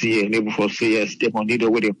before see and able for say yes, the money the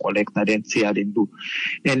way they collect and then see how they do.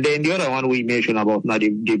 And then the other one we mentioned about now the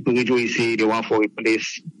bridge we see the one for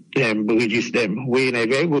replace bridges them. We in a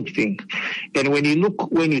very good thing. And when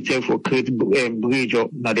you tell for create bridge or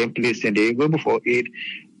not them place and they go before aid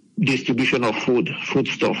distribution of food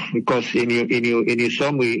stuff because in your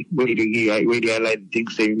summary where they highlight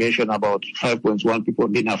things that you mentioned about 5.1 people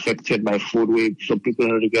being affected by food where some people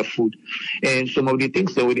don't get food and some of the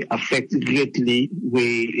things that will affect greatly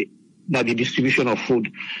now the distribution of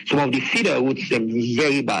food. Some of the feeder routes them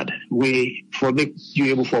very bad. We for make you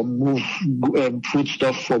able to move food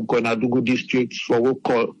stuff from Konadugu district for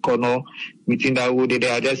Kono within that road. They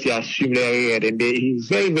are just assume area and they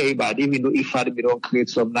very, very bad. Even though if we don't create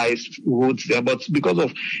some nice roads there, but because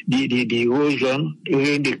of the erosion,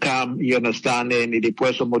 when they come, you understand, and they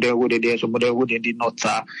put some other road there, some other road they did not.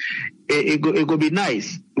 It go be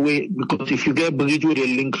nice. Because if you get bridge with a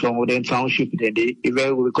link from within township, then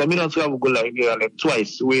we come in and have go like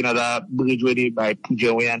twice. We another bridge with it by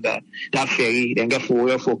Puja and that ferry, then get for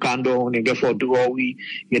Kando, then get for Drawi,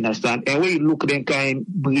 you understand. And when you look then kind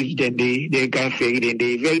bridge, then they kind ferry, then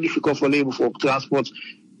they very difficult for labor for transport.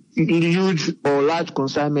 Huge or large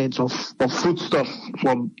consignments of food stuff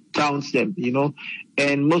from towns them,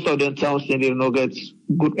 and most of them towns then they don't get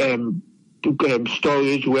good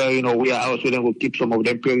storage where we are out, so then we'll keep some of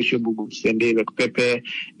them perishable goods and they like pepper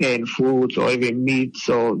and fruits or even meats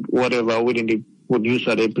or whatever within the would use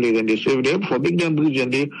at a place and they save them for big them bridge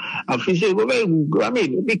and they and we say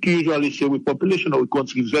we usually say with population of the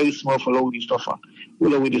country is very small for all we suffer.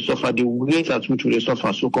 With the suffer the rate at which we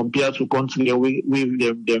suffer. So compared to country with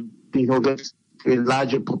them get a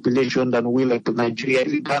larger population than we like Nigeria.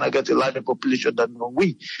 Ghana gets a larger population than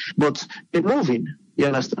we. But they're moving. You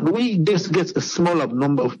understand? We just get a smaller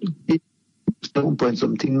number of people,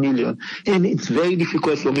 7-point-something million. And it's very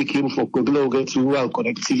difficult for me for Koglo to get rural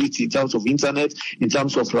connectivity in terms of internet, in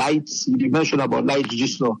terms of lights. You mentioned about lights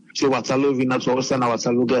just now. So Waterloo,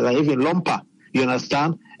 Waterloo, even Lompa. You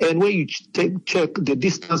understand? And when you check the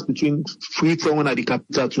distance between Freetown and the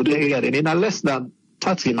capital to the area, then in less than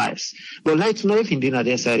 30 miles. But lights not even in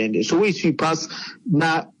the side and there. So once you pass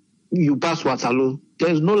Waterloo,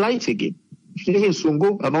 there's no light again. In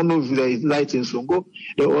Songo, I don't know if there is light in Songo,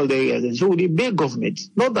 all the areas. And so the big government,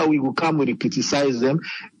 not that we will come with criticize them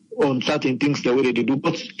on certain things the way they do,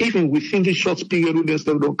 but even within the short period, they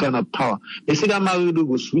still don't kind of power. They say that Mario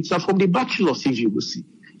will switch from the bachelor's if you will see.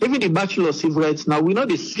 Even the bachelor's right now, we know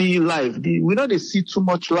they see live. We know they see too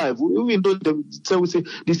much live. Even though they we say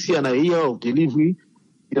this year and a year of delivery,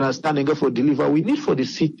 you understand, and go for deliver. We need for the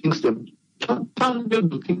see things them. Can't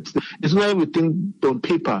build the things. It's not everything on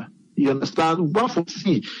paper. You understand? One for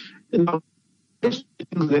see. Then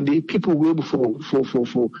the people will be for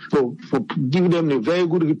give them a very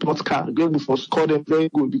good report card, go before score them very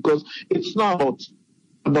good because it's not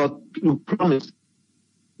about you promise.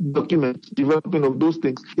 documents, development of those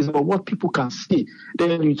things is about what people can see.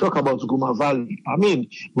 Then you talk about Guma Valley. I mean,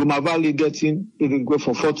 Guma Valley getting it go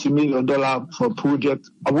for $40 million for a project.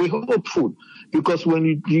 We're hopeful because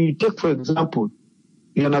when you take, for example,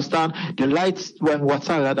 you understand the lights when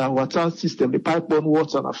water system, the pipeline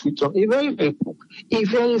water and a filter, very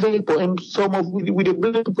poor. And some of with the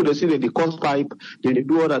blame people they say that they cause pipe, then they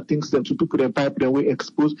do other things them to put the pipe then we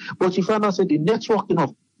expose. But if I now say the networking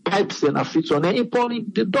of pipes and a filter, then importantly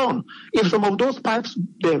they done. If some of those pipes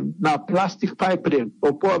them now plastic pipe them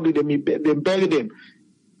or probably they bury them.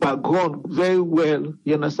 But gone very well,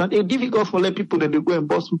 you understand? It's difficult for let people that they go and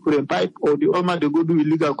bust people in pipe or the other they go do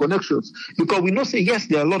illegal connections. Because we know say yes,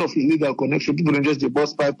 there are a lot of illegal connections. People don't just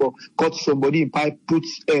bust pipe or cut somebody in pipe, put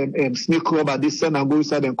snake rubber this side and go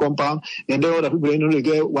inside and compound, and then other people they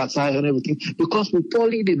get water and everything. Because we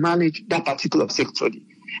poorly they manage that particular sector.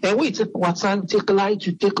 And we take water, you take light,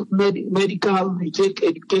 you take medical, you take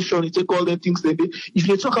education, you take all the things they do. If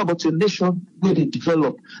you talk about a nation where they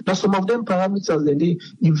develop, now some of them parameters that they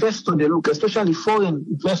invest on, they look, especially foreign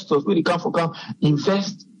investors, where they come from,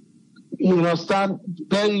 invest, you understand,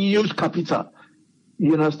 very huge capital.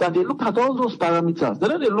 You understand? They look at all those parameters.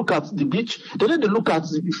 Then they look at the beach. Then they look at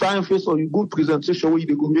the fine face or your good presentation where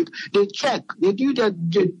they go make. They check. They do their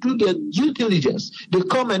due diligence. They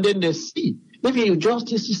come and then they see. Maybe your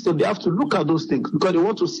justice system, they have to look at those things because they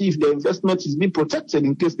want to see if their investment is being protected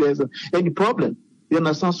in case there's any problem. You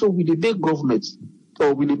understand? So with the big government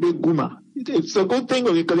or with the big Guma, it's a good thing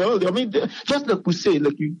because I mean, just like we say,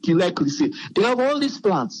 like you likely say, they have all these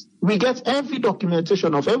plans. We get every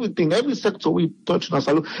documentation of everything, every sector we touch in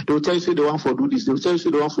Asalo. They will tell you say they want to do this. They will tell you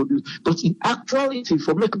say they want to do this. But in actuality,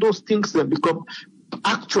 for make those things then become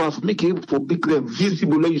actual, make it for make them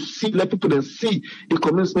visible, let you see, let people then see the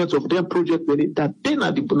commencement of their project, that then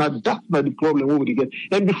are that's not the problem what we get.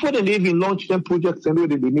 And before they even launch them projects and where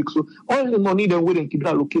they make so all the money then we then keep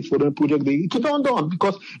allocate for them project, they keep on done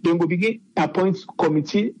because they will begin appoint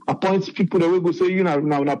committee, appoint people that will go say you know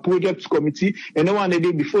now a project committee, and then one day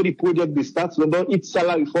before the project they start, so don't eat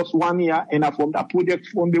salary first 1 year, and from that project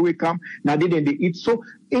from the way come now they eat. So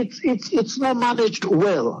it's not managed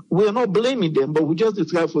well. We are not blaming them, but we just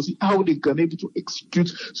try to see how they can able to execute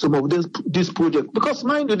some of this project. Because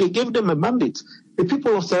mind you, they gave them a mandate. The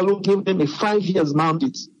people of Salo gave them a 5 years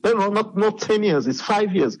mandate. Not 10 years, it's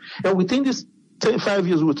 5 years. And within this 5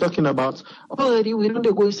 years we're talking about, already we know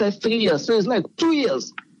they go inside 3 years. So it's like 2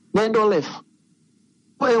 years. Then don't left.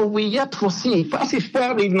 Well, we yet foresee, if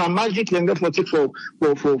probably in a magic and get for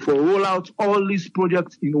roll out all these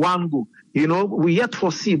projects in one go. You know, we yet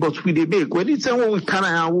foresee, but we debate. When it's when we can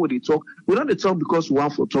and how they talk, we don't talk because we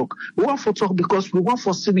want for talk. We want for talk because we want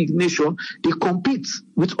for civic nation. They compete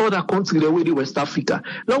with other countries the way the West Africa.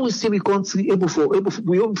 Now we see we country able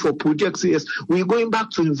for projects. Yes, we're going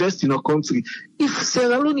back to invest in our country. If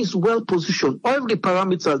Sierra Leone is well positioned, all the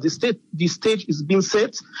parameters, the stage is being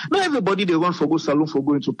set. Not everybody they run for go salon for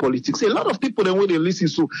going to politics. A lot of people then when they listen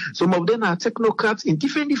to, some of them are technocrats in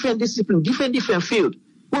different disciplines, different fields.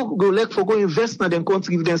 Who go like for go invest in the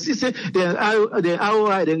country? If they see say the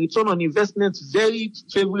ROI, the return on investment very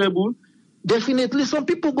favorable, definitely some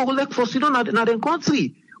people go like for sit down in the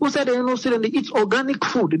country. Who said they know say they eat organic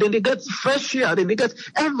food, then they get fresh air, then they get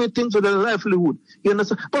everything to their livelihood. You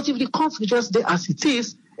understand? But if the country just there as it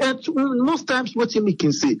is, and most times what you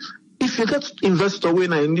can say, if you get investor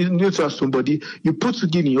when I need to have somebody, you put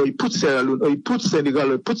Guinea or you put Sierra Leone or you put Senegal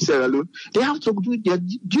or you put Sierra Leone, they have to do their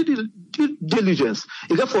due diligence.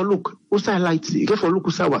 You get for look, what's that light? You get for look,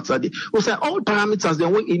 what's that what's that? What's that all parameters they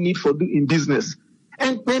what you need for doing business,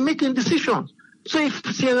 and they're making decisions. So if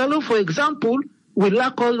Sierra Leone, for example, we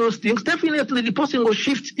lack all those things, definitely the person will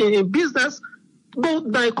shift in business,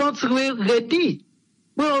 but the country ready.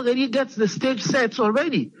 We already get the stage set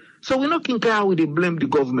already. So we're not care we blame the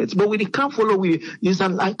government, but we can't follow is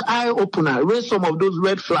an eye opener, raise some of those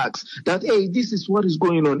red flags that hey, this is what is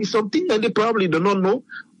going on. It's something that they probably do not know,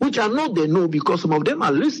 which I know they know because some of them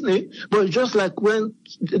are listening, but it's just like when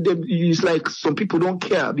it's like some people don't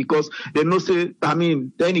care because they know say, I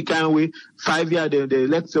mean, any kind of way, 5 years they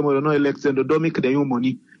elect them or they not elect them, they don't make their own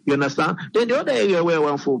money. You understand? Then the other area where I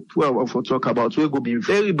want for talk about, we're going to be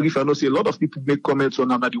very brief. I know see a lot of people make comments on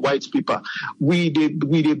the white paper. We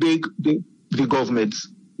beg the government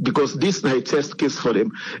because this is a test case for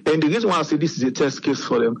them. And the reason why I say this is a test case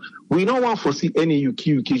for them, we don't want to see any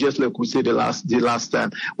UK, just like we said the last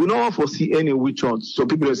time. We don't want to see any witch hunts. So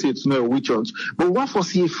people say it's not a witch hunt. But we want to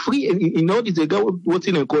see a free, in all this, they got what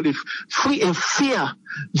they call it, free and fair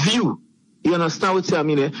view. You understand what I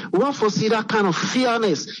mean? We want to see that kind of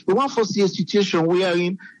fairness. We want to see a situation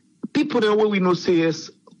wherein people that we know say yes,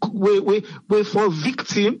 we for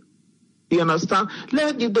victim. You understand?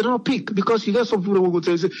 Let they don't pick, because you get some people who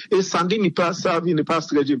go say, hey, Sandy in the past serve in the past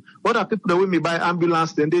regime. What are people that will me buy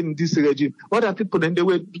ambulance then in this regime? What are people then they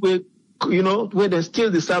where they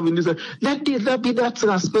still serve in this? Let be that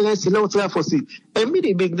transparency. Let us for see. And me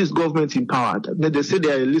they make this government empowered. They say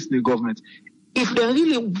they are a listening government. If they're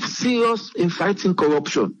really serious in fighting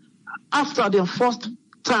corruption, after their first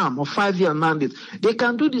term or 5-year mandate, they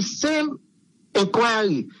can do the same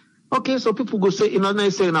inquiry. Okay, so people go say,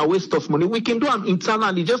 saying a waste of money. We can do them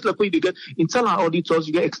internally, just like when you get internal auditors,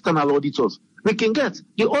 you get external auditors. We can get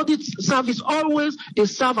the audit service always, they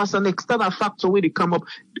serve as an external factor where they come up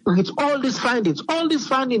with all these findings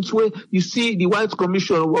where you see the White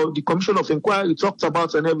Commission or the Commission of Inquiry talked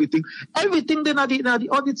about and everything then are the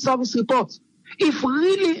audit service reports. If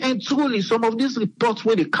really and truly some of these reports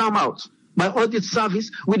where they come out by audit service,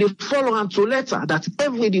 with a follow on to letter that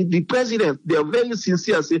the president, they are very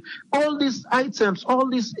sincere, say all these items, all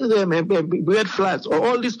these red flags, or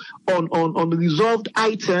all these unresolved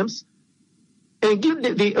items, and give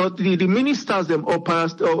the ministers them or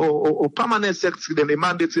permanent secretary them a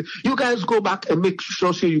mandate. You guys go back and make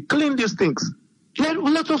sure you clean these things.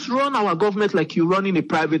 Let us run our government like you're running a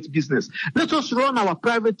private business. Let us run our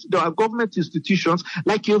government institutions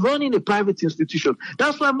like you're running a private institution.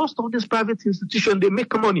 That's why most of these private institutions, they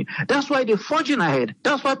make money. That's why they're forging ahead.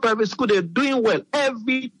 That's why private school, they're doing well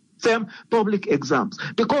every term public exams,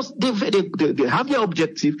 because they have their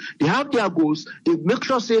objective, they have their goals, they make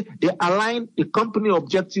sure they align the company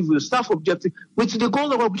objective with the staff objective with the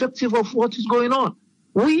goal or objective of what is going on.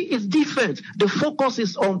 Is different. The focus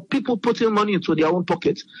is on people putting money into their own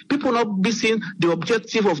pockets. People not missing the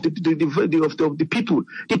objective of the people.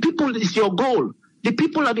 The people is your goal. The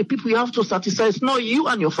people are the people you have to satisfy. It's not you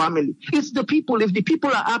and your family. It's the people. If the people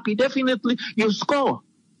are happy, definitely you score.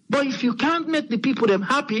 But if you can't make the people them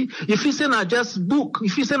happy, if you say not just book,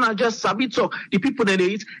 if you say not just sabito, the people that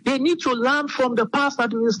they need to learn from the past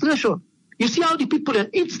administration. You see how the people that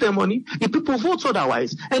eat their money, the people vote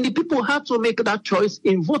otherwise, and the people had to make that choice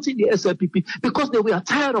in voting the SLPP because they were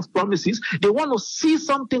tired of promises. They want to see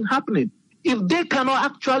something happening. If they cannot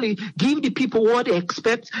actually give the people what they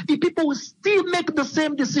expect, the people will still make the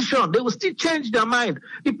same decision. They will still change their mind.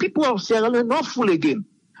 The people of Sierra Leone not full again.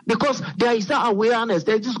 Because there is that awareness,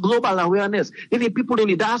 there is this global awareness. Even people in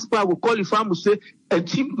the diaspora will call if I will say, a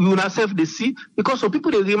team you yourself they see, because some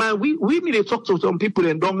people they remind we need to talk to some people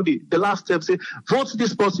in Dongdi. The last step say, vote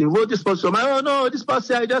this person. Oh no, this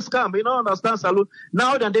person I just come, you know, understand salute.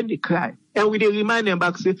 Now and then they cry. And we they remind them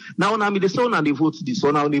back, say, now me the son and they vote this,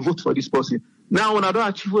 or now they vote for this person. Now when I don't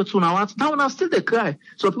achieve what I want, now when I still they cry.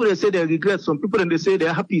 Some people they say they regret, some people then they say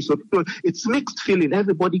they're happy, some people it's mixed feeling,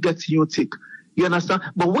 everybody gets your take. You understand?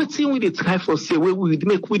 But waiting with the try for say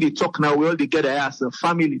we talk now, we all together as a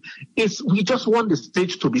family. We just want the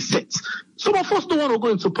stage to be set. Some of us don't want to go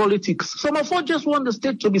into politics. Some of us just want the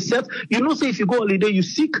stage to be set. You know, say if you go holiday, you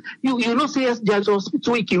sick. You know, say yes, there's a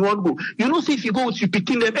hospital you can go. You know, say if you go with you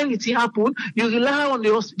picking them, anything happen, you rely on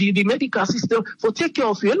the medical system for take care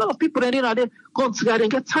of you. A lot of people then are there consider and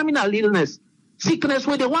get terminal illness, sickness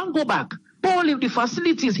where they won't go back. All if the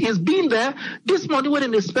facilities is being there, this money when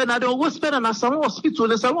they spend, they always spend on some hospital,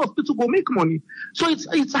 and some hospital go make money. So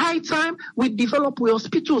it's high time we develop with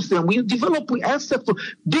hospitals then, we develop with health sector.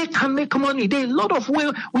 They can make money. There are a lot of way.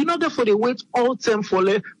 We're not there for the wait all time for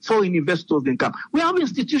foreign investors then come. We have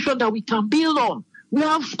institutions that we can build on. We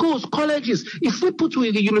have schools, colleges. If we put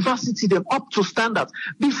with the university them up to standards,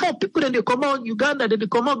 before people then they come out Uganda, then they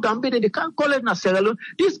come out Gambia, then they can't college in Sierra Leone.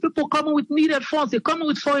 These people come with needed funds. They come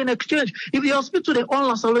with foreign exchange. If the hospital they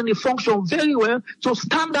all Sierra Leone they function very well to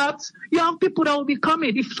standards, you have people that will be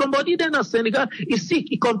coming. If somebody then in Senegal is sick,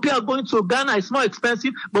 he compare going to Ghana, it's more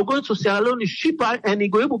expensive, but going to Sierra Leone is cheaper, and he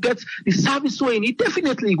go able to get the service where he need.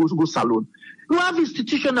 Definitely he goes to go salon. We have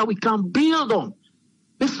institutions that we can build on.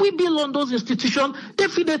 If we build on those institutions,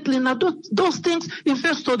 definitely now those things,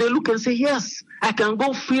 investors, they look and say, yes, I can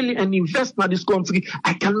go freely and invest in this country.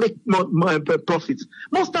 I can make more profits.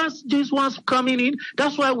 Most times, these ones coming in,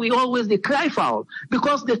 that's why we always they cry foul.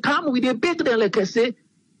 Because they come with a big, like I say,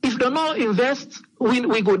 if they not invest,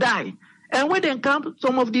 we go die. And when they come,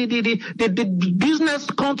 some of the business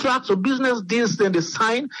contracts or business deals that they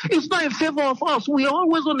sign, it's not in favor of us. We are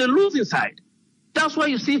always on the losing side. That's why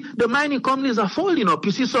you see the mining companies are folding up.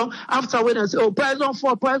 You see some after when they say, oh, price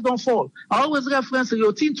don't fall. I always reference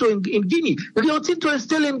Rio Tinto in Guinea. Rio Tinto is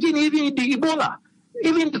still in Guinea, even in the Ebola.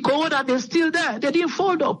 Even the Corona, they're still there. They didn't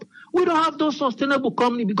fold up. We don't have those sustainable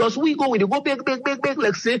company because we go with go big,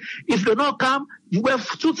 like say, if they not come, you have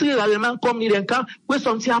 2-3 element company, then come, when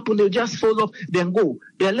something happen, they just fall off, then go.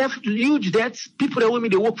 They're left huge debts, people that women,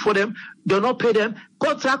 they work for them, they'll not pay them,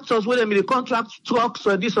 contractors with them in the contract, trucks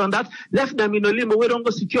or this and that, left them in a limbo, we don't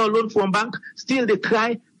go secure a loan from bank, still they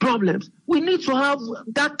cry, problems. We need to have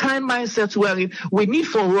that kind of mindset where we need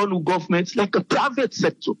for run with governments like a private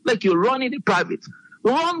sector, like you're running the private.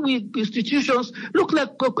 Run with institutions, look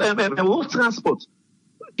like road transport.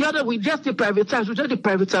 The other, we just privatize.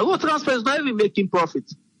 Road transport is not even making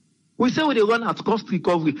profit. We say we run at cost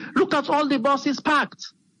recovery. Look at all the buses packed.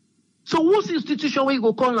 So what's the institution where you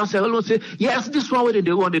go call and say, yes, this one way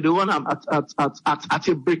they run at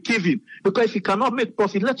a break even. Because if you cannot make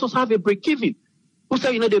profit, let us have a break even. Who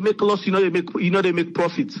say, they make loss, they make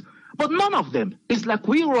profits. But none of them. It's like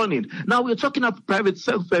we're running. Now we're talking about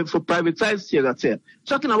privatized here.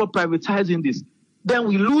 Talking about privatizing this. Then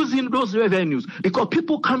we're losing those revenues because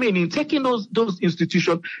people come in and taking those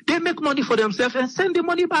institutions, they make money for themselves and send the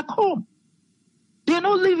money back home. They're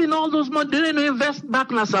not leaving all those money, they don't invest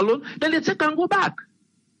back in a salon, then they take and go back.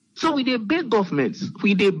 So with the big governments,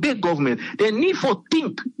 they need for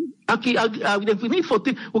think. We need for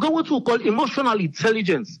think. We got what we call emotional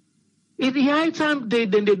intelligence. In the high time, they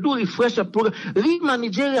do refresher program. Read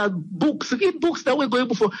managerial books. Read books that we're going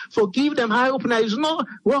to give them high opener. It's not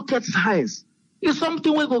rocket science. It's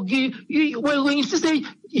something we go give. When you say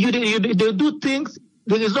they do things,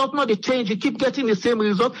 the result not the change. You keep getting the same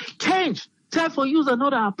result. Change. Try for use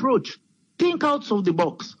another approach. Think out of the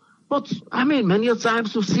box. But many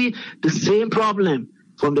times you see the same problem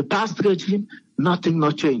from the past regime. Nothing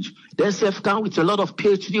not change. The SF come with a lot of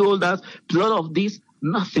PhD holders, a lot of this.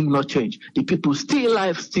 Nothing not change. The people still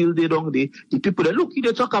alive, still they don't. The people that look,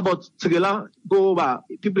 they talk about trailer go over.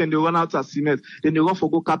 People and they run out of cement. Then they run for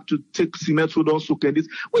go cap to take cement who don't soak and this.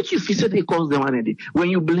 Which if you say they cause them anything. When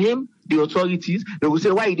you blame the authorities, they will say,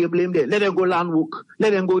 why they blame them? Let them go land work.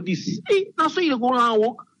 Let them go this. Hey, now so you go land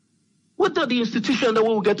work. What are the institutions that we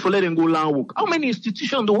will get for letting go land work? How many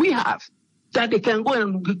institutions do we have that they can go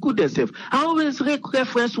and recruit themselves? I always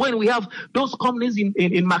reference when we have those companies in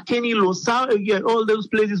McKinney, Losar, all those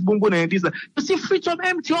places, Boom Boom and this. You see free job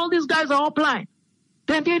empty, all these guys are applying.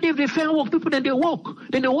 Then they fair work, people then they work.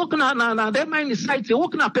 Then they work on their mind is sites, they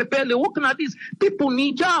work on Pepe, they work on this. People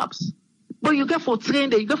need jobs. But you get for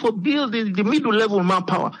train, you get for build the middle level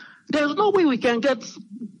manpower. There's no way we can get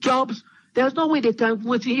jobs. There's no way they can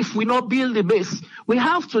wait if we not build the base.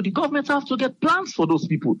 The government have to get plans for those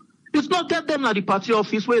people. It's not get them at the party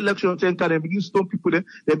office where election center, they begin stone people there,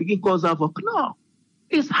 they begin cause havoc. No.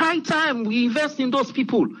 It's high time we invest in those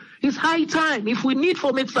people. It's high time. If we need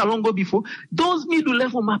for make salon go before, those middle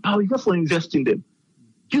level manpower, you get for invest in them.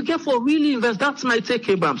 You get for really invest. That's my take,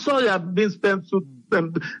 Abraham. Sorry, I've been spent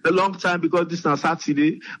a long time because this is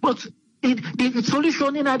Saturday. But the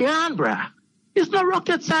solution in the hand, bruh. It's not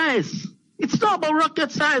rocket science. It's not about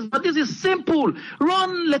rocket science, but this is simple.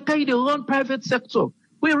 Run like they run private sector.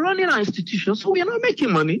 We're running our institutions, so we're not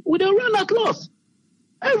making money. We don't run at loss.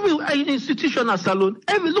 Every institution has salon,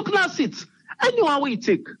 look at it. Anyone we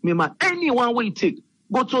take, anyone we take.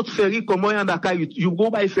 Go to ferry, come on the car, you go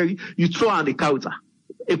by ferry, you throw on the counter.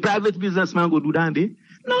 A private businessman go do that.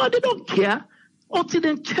 No, they don't care. Until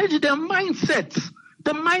they change their mindset.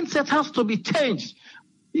 The mindset has to be changed.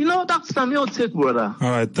 That's the real take, brother.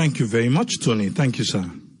 All right. Thank you very much, Tony. Thank you, sir.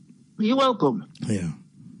 You're welcome. Yeah.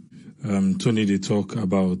 Tony, they talk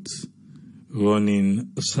about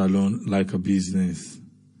running a salon like a business.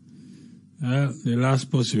 The last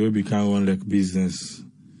possible we can run like business.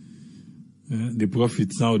 The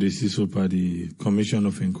profits now they see so by the Commission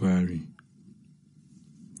of Inquiry.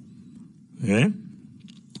 Yeah?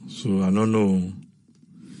 So I don't know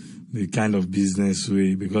the kind of business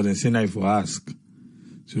way because they say now if we ask.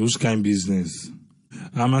 So whose kind of business?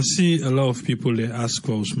 I see a lot of people they ask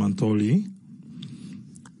for Usman Toli.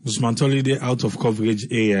 Usman Toli they out of coverage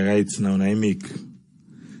area right now. I make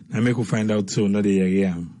we find out so not the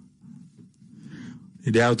area.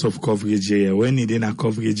 They out of coverage area. When it in a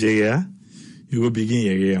coverage area, you will begin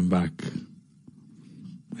your area back.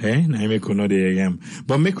 Now make we know the area.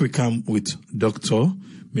 But make we come with doctor.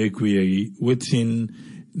 Make we waiting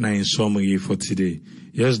now in summary for today.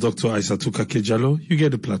 Yes, Dr. Aisatuka Kejalo, you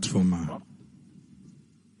get the platform now.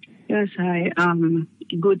 Yes, hi.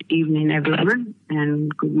 Good evening, everyone,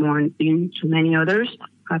 and good morning to many others.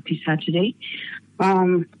 Happy Saturday.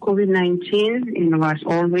 COVID-19, as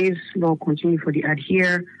always, we'll continue for the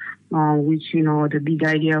adhere, which, the big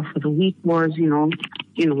idea for the week was,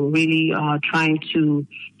 really trying to,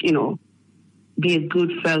 be a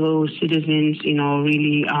good fellow citizens,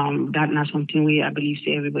 really, that's not something I believe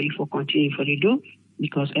say everybody for continue for they do,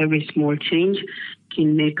 because every small change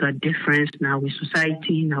can make a difference now with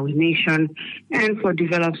society, now with nation, and for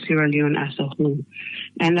develop Sierra Leone as a whole.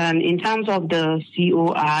 And then in terms of the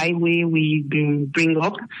COI, where we bring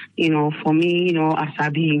up, for me, as I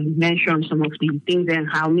mentioned some of the things and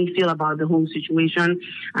how me feel about the whole situation,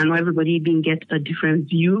 I know everybody get a different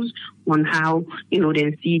views on how,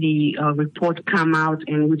 they see the report come out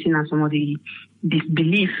and looking at some of the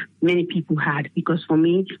disbelief many people had. Because for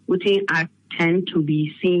me, I tend to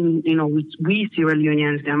be seeing, with we Sierra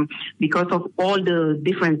Leoneans, because of all the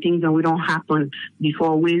different things that we don't happen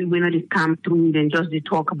before, we not just come through and just they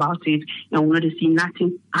talk about it, and we not see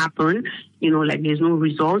nothing happen, like there's no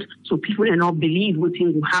result. So people do not believe what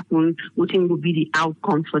thing will happen, what thing will be the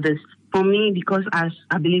outcome for this. For me, because as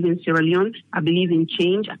I believe in Sierra Leone, I believe in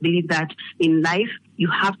change. I believe that in life, you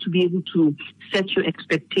have to be able to set your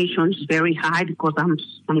expectations very high, because I'm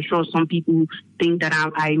sure some people think that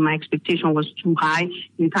my expectation was too high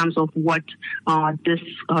in terms of what this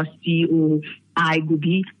CEO would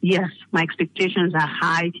be. Yes, my expectations are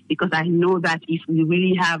high, because I know that if we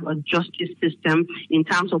really have a justice system in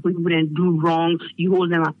terms of people that do wrong, you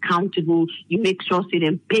hold them accountable, you make sure they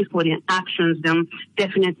then pay for their actions, then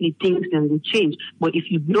definitely things then will change. But if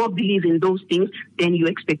you don't believe in those things, then your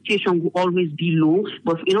expectation will always be low.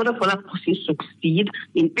 But in order for that person to succeed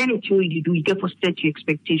in anything you do, you get to set your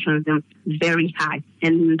expectations then very high.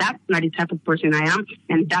 And that's not the type of person I am,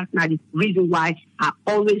 and that's not the reason why I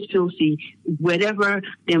always feel whatever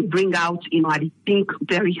they bring out, I think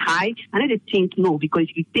very high, and I didn't think low, because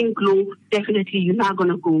if you think low, definitely you're not going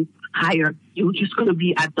to go higher. You're just going to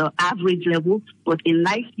be at the average level. But in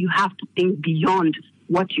life, you have to think beyond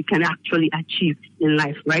what you can actually achieve in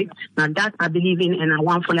life, right? Now that I believe in, and I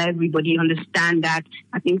want for everybody to understand that.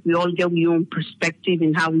 I think we all get our own perspective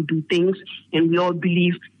in how we do things, and we all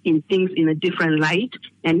believe in things in a different light,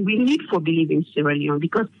 and we need for believe in Sierra Leone,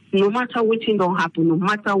 because no matter what thing don't happen, no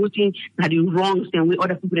matter what thing that is wrong, then we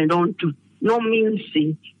other people that don't do, no means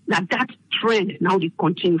that trend now they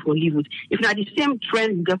continue for live with. If not the same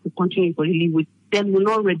trend we get to continue for live with, then we're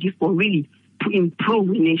not ready for really to improve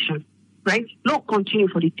the nation. Right? Lord continue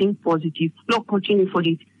for the think positive. Lord continue for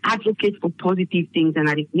the advocate for positive things in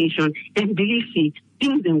our nation, and believe it,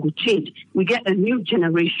 things then will change. We get a new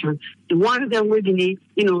generation. The ones that will be,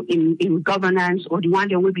 in governance, or the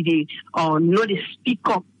ones that will be not speak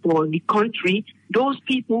up for the country. Those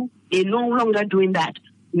people are no longer doing that.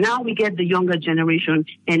 Now we get the younger generation,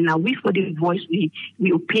 and now we for the voice, we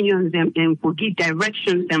opinions them and for give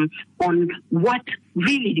directions them on what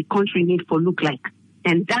really the country needs to look like.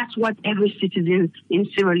 And that's what every citizen in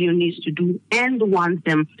Sierra Leone needs to do, and the ones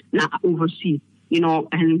them now oversee.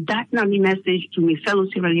 And that's not the message to my fellow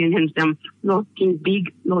Sierra Leoneans, not think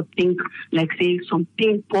big, not think like say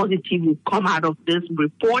something positive will come out of this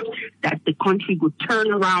report, that the country will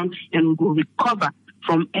turn around and we will recover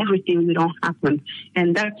from everything that don't happen.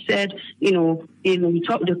 And that said,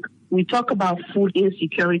 we talk about food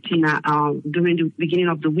insecurity now, during the beginning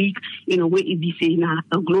of the week, where it be saying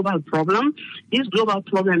a global problem. This global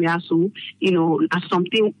problem is also, as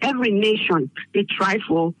something every nation they try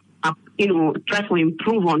for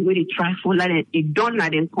improve on, where they try for like it done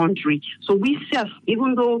at in country. So we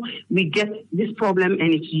even though we get this problem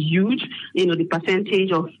and it's huge, the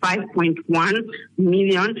percentage of 5.1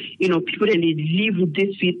 million, people that they live with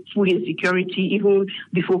this food insecurity, even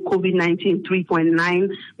before COVID-19, 3.9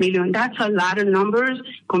 million. That's a lot of numbers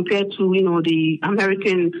compared to, the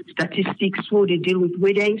American statistics, who they deal with,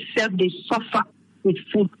 where they suffer with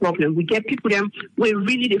food problem. We get people them where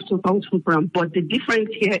really they suffer with food problem. But the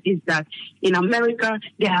difference here is that in America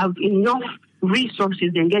they have enough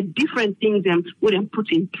resources and get different things them where them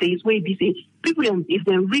put in place where they say people them, if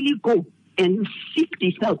they really go and seek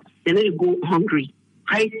this help, they let it go hungry.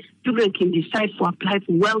 Right? People can decide for apply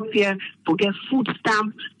for welfare, for get food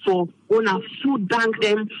stamp, for own a food bank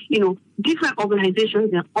them, different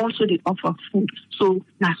organizations and also they offer food. So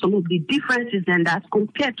now some of the differences in that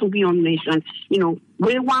compared to we on nation,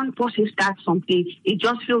 where one person starts something, it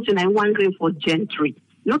just feels like one grain for gentry.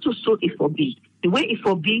 Not to so it for be. The way it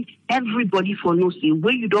for be, everybody for no say.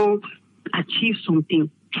 Where you don't achieve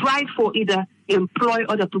something, try for either employ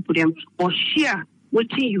other people them or share what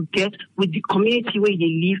you get with the community where they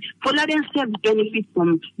live, for let them benefit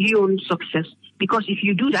from your own success. Because if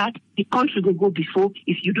you do that, the country will go before.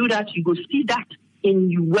 If you do that, you go see that in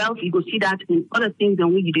your wealth, you go see that in other things that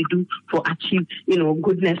we they do for achieve,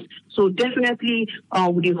 goodness. So definitely,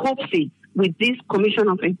 we hope with this commission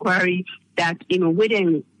of inquiry that, where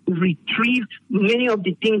they retrieve many of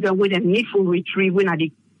the things that we need for retrieve when the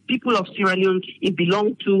people of Sierra Leone it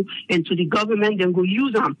belong to, and to the government, then go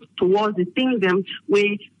use them towards the things them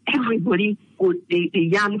where everybody they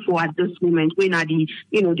yearn for at this moment, when are the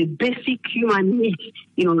the basic human needs,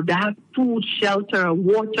 that food, shelter,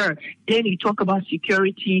 water. Then you talk about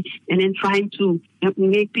security, and then trying to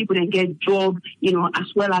make people then get jobs, as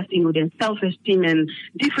well as their self-esteem and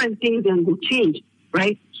different things then will change,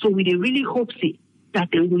 right? So we really hope that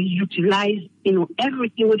they will utilize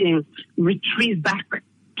everything we then retrieve back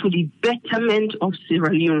to the betterment of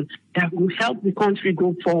Sierra Leone, that will help the country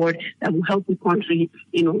go forward, that will help the country,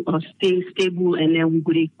 stay stable, and then we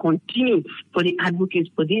will continue for the advocates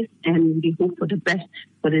for this, and we hope for the best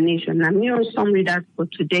for the nation. Now, in summary, that for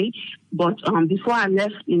today. But before I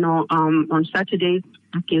left, on Saturday,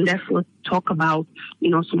 I can therefore talk about,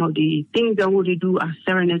 some of the things that we do at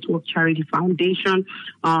Sierra Network Charity Foundation.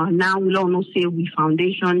 Now we all know we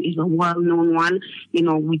Foundation is a well-known one,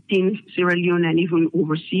 within Sierra Leone and even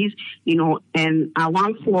overseas, and I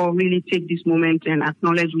want to really take this moment and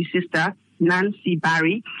acknowledge my sister, Nancy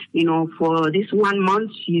Barry, for this 1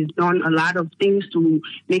 month, she's done a lot of things to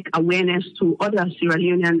make awareness to other Sierra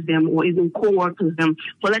Leoneans, or even co-workers,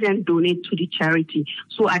 for let them donate to the charity.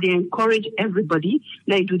 So I encourage everybody,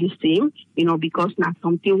 let do the same, because not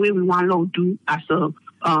something we want to do as a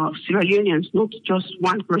Sierra Leoneans, not just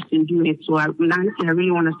one person doing it. So Nancy, I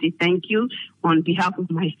really want to say thank you on behalf of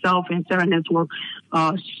myself and Sierra Network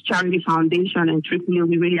Charity Foundation and AAA.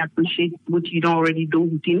 We really appreciate what you already do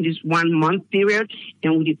within this 1 month period,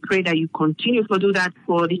 and we pray that you continue to do that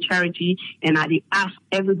for the charity. And I ask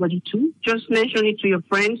everybody to just mention it to your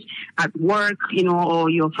friends at work,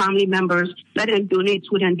 or your family members. Let them donate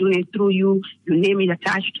to it and donate through you. Your name is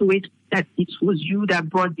attached to it, that it was you that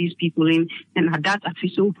brought these people in, and at that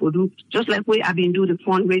official for do. Just like we have been doing the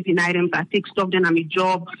fundraising items, I take stuff, then I'm a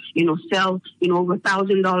job, sell, over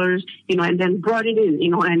 $1,000, and then brought it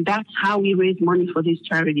in, and that's how we raise money for this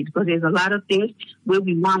charity, because there's a lot of things where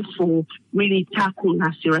we want to really tackle in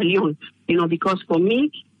Sierra Leone, because for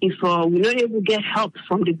me, if we're not able to get help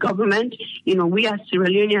from the government, we as Sierra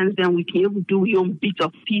Leoneans, then we can able to do your bit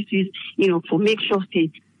of pieces, for make sure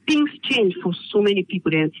things change for so many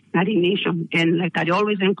people in the nation. And like I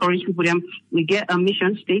always encourage people, we get a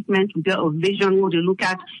mission statement, we get a vision what they look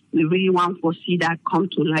at. We really want to see that come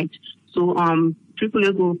to light. So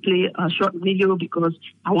AAA will play a short video, because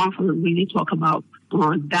I want to really talk about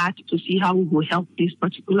that to see how we will help this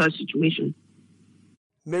particular situation.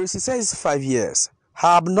 Mary says 5 years.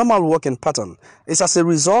 Her abnormal walking pattern is as a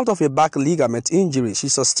result of a back ligament injury she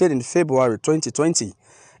sustained in February 2020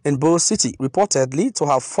 in Bo City, reportedly to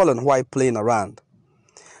have fallen while playing around.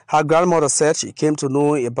 Her grandmother said she came to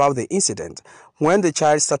know about the incident when the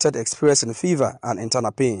child started experiencing fever and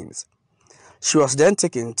internal pains. She was then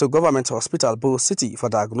taken to Government Hospital Bo City for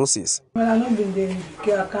diagnosis. Well, I not been there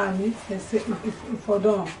for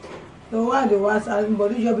them. The one they was,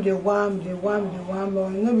 but you be the one, but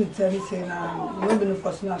no be tell me say now, no be no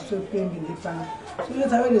person so pain be different. So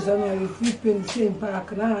that's how they say you feel pain same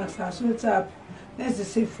park now, so it's up. Let's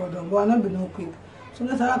just say for them, but I not be no quick. So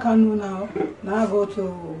that's how I can do now. Now I go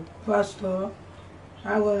to pastor.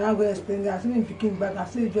 I go explain that. I see me picking back. I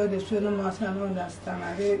see George the show no matter. I don't understand.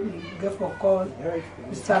 I get for call.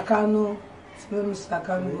 Mr. Kano, Mr.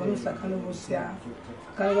 Kano go see her.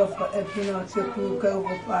 Can go for helping now. Take you go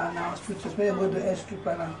now hospitals. When you go to the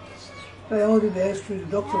X-ray now. So I do the X-ray. The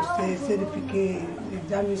doctor say the PK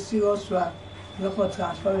exam is serious. No for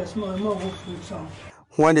transfer. It's more go through some.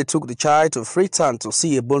 When they took the child to Freetown to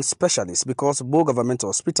see a bone specialist because Bo Government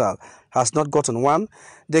Hospital has not gotten one,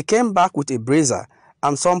 they came back with a brazier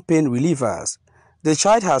and some pain relievers. The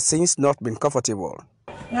child has since not been comfortable.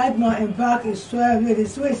 Right now, in back is swell.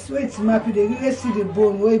 It's mappy. They really see the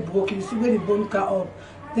bone where it broke. You see where the bone cut up.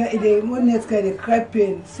 Then one next guy the cry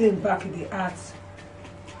pain, same back in the heart.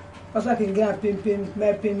 Also, I can get pain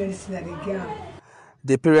medicine again.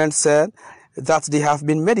 The parents said that they have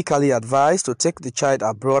been medically advised to take the child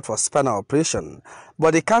abroad for spinal operation,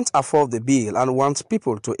 but they can't afford the bill and want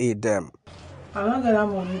people to aid them. I don't get that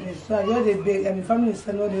money, so I just beg, and the family is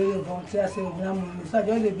not really volunteer, say we have money, so I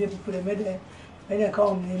just beg people, they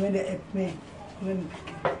come, they help me.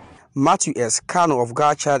 Matthew S. Kano of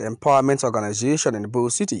God Child Empowerment Organization in Bo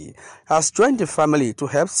City has joined the family to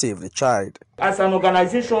help save the child. As an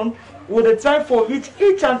organization, we try for each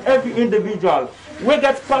and every individual. We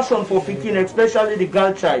get passion for picking, especially the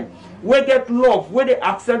girl child. We get love, where they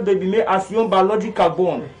accept baby me as young biological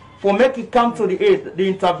born. For make it come to the aid, the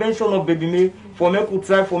intervention of baby me, for make it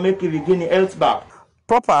try for make it regain health back.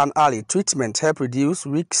 Proper and early treatment help reduce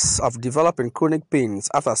risks of developing chronic pains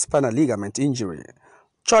after spinal ligament injury.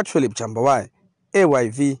 George Philip Chambawai,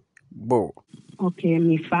 AYV, Bo. Okay,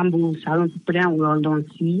 me family, salon people we all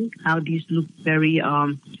don't see how this look very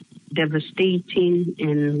devastating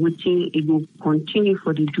and waiting it will continue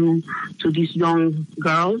for the do to this young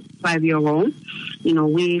girl, 5-year-old,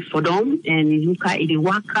 way for them and look at it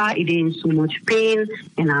waka, it in so much pain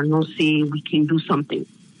and I know say we can do something.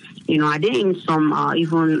 I did in some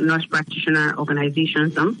even nurse practitioner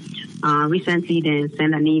organizations recently they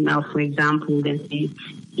send an email, for example, they say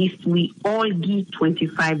if we all give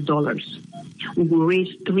 $25, we will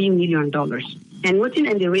raise $3 million. And what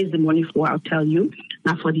and they raise the money for, I'll tell you,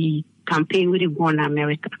 now for the campaign we go in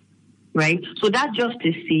America, right? So that just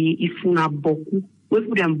to say, if we not boku, we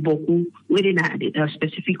put them boku within a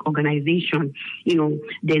specific organization, then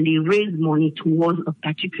they raise money towards a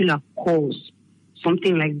particular cause,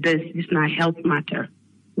 something like this. This is not health matter,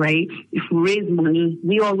 right? If we raise money,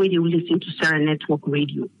 we already listen to Sarah Network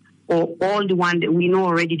Radio. Or all the one that we know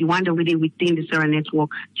already, the one that we within the Sarah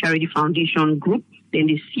Network Charity Foundation group, then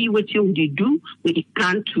they see what they do with the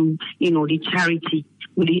plan to, the charity,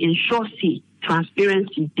 with the ensure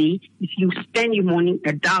transparency day. If you spend your money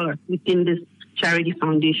 $1 within this charity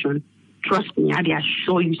foundation, trust me, I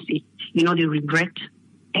assure you, they regret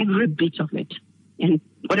every bit of it. And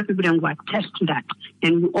other people then go attest to that.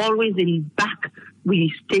 And we always back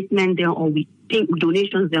with statement there or we think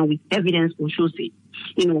donations there with evidence or show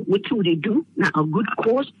what do they do? Now a good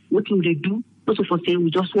cause, what do they do? Also for saying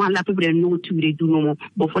we just want to let people that know what they do no more.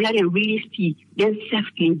 But for let them really see, then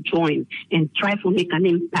self-can join and try to make an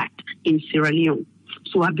impact in Sierra Leone.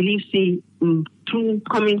 So I believe, through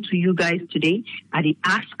coming to you guys today, I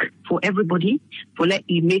ask for everybody for let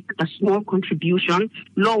you make a small contribution,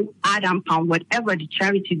 low Adam pound, whatever the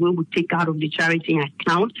charity will take out of the charity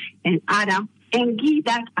account, and Adam and give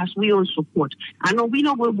that as we own support. I know we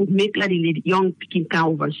know we will make like the young people come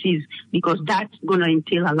overseas because that's going to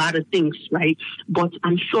entail a lot of things, right? But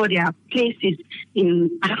I'm sure there are places in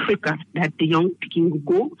Africa that the young people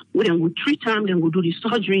will go, where they will treat them, then will do the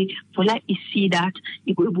surgery for like you see that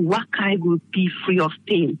it will be free of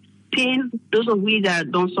pain. Pain, those of we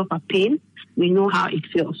that don't suffer pain, we know how it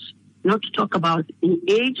feels. Not to talk about in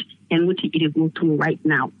age and what it is going through right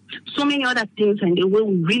now. So many other things, and the way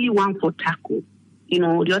we really want for tackle.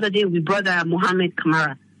 The other day, we brother Mohammed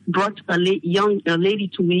Kamara brought a lady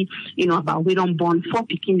to me, about we don't born 4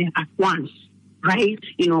 pikin at once, right?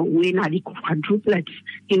 We not the quadruplets,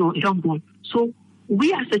 don't born. So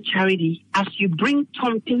we as a charity, as you bring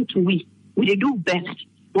something to we do best.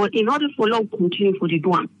 But in order for love continue for the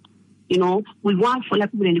one, we want for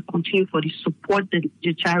people to continue for the support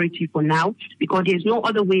the charity for now, because there's no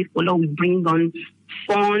other way for we bring on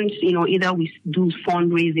funds, either we do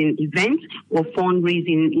fundraising events or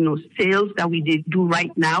fundraising, sales that we did do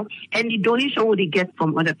right now, and the donation what they get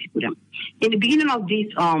from other people. In the beginning of this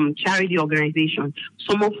charity organization,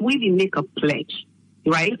 some of we make a pledge,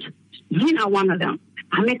 right? Me not one of them.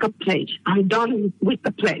 I make a pledge. I'm done with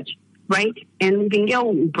the pledge, right? And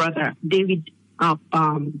Bingel brother Dave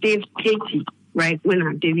Katie, right?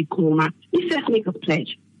 When David Coleman, he says make a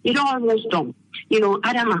pledge. It almost done.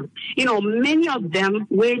 Adama, many of them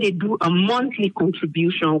where they do a monthly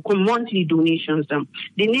contribution or monthly donations, the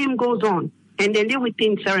name goes on. And then they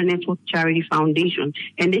within Sarah Network Charity Foundation,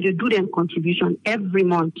 and they do them contribution every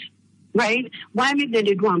month, right? Why make them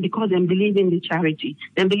they do them? Because they believe in the charity.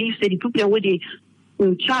 They believe that the people where they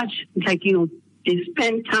in charge, like, they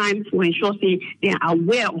spend time to ensure they are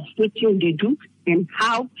aware of what they do and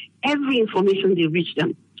how every information they reach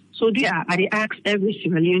them. So I ask every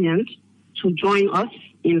Sierra Leonean to join us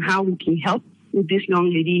in how we can help with this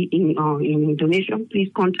young lady in donation. Please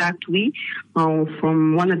contact we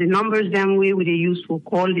from one of the numbers them we use for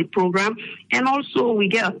call the program. And also we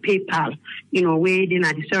get a PayPal, where then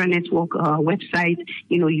at the Sarah Network website,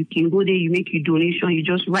 you can go there, you make your donation, you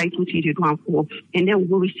just write what you did one for, and then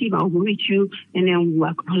we'll receive, I will reach you, and then we'll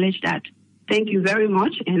acknowledge that. Thank you very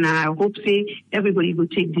much, and I hope everybody will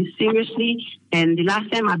take this seriously. And the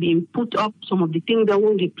last time I've been put up some of the things that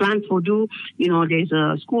we plan for do. There's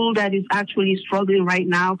a school that is actually struggling right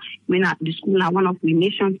now. We're not the school. One of the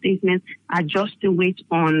mission statements. I just wait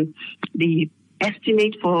on the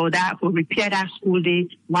estimate for repair that school day.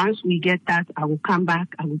 Once we get that, I will come back.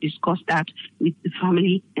 I will discuss that with the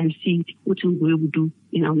family and see what we will do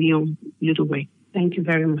in our own little way. Thank you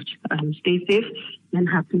very much. Stay safe and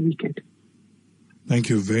happy weekend. Thank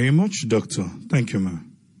you very much, Doctor. Thank you,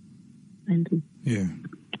 ma'am. Thank you. Yeah.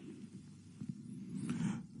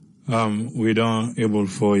 We don't able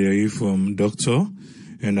for you from Doctor,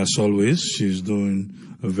 and as always, she's doing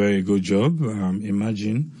a very good job.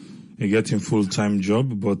 Imagine getting full-time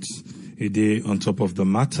job, but a day on top of the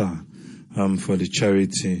matter for the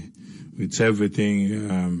charity with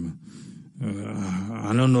everything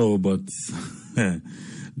I don't know, but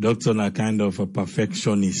doctor na kind of a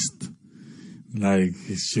perfectionist. Like,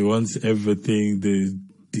 she wants everything. The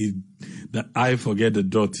eye forget the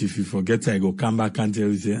dot. If you forget, I go come back and tell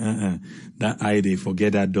you, say, that eye, they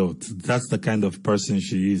forget that dot. That's the kind of person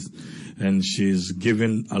she is. And she's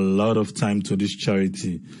given a lot of time to this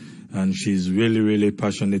charity. And she's really, really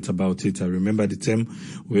passionate about it. I remember the time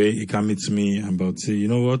where he came to me about, say, you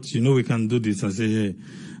know what? You know, we can do this. I say, yeah.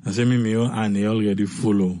 I say, me, and he already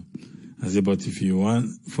follow. I say, but if you want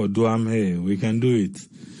for do am, hey, we can do it.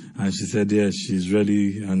 And she said, yes, she's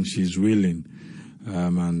ready and she's willing.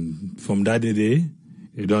 And from that day,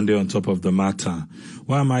 you don't do on top of the matter.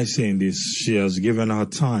 Why am I saying this? She has given her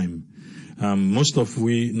time. Most of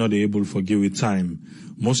we not able to forgive with time.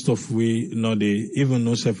 Most of we not even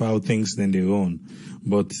know how things then they run.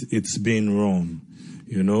 But it's been wrong.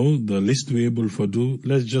 You know, the least we able for do,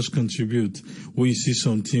 let's just contribute. We see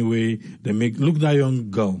something where they make, look that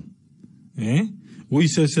young girl. We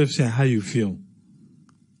say how you feel.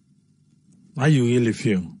 How you really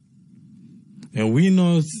feel. And we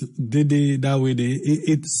know that way.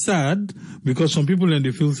 It's sad because some people and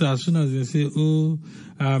they feel sad as soon as they say, oh,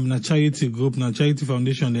 na charity group, na charity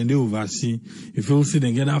foundation, then they oversee. If you see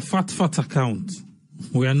them get a fat account.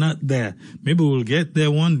 We are not there. Maybe we'll get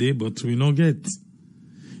there one day, but we not get.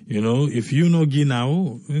 You know, if you know give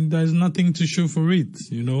now, there's nothing to show for it,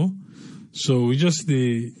 you know. So we just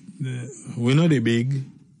we know the big.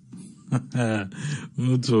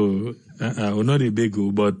 We're not a big,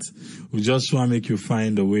 but we just want to make you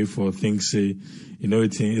find a way for things. Say, you know,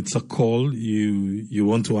 it's a call you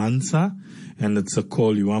want to answer, and it's a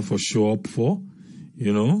call you want for show up for.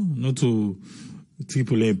 You know, not to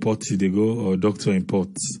people import they go or doctor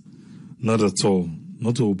imports, not at all.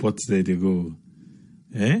 Not to import they go,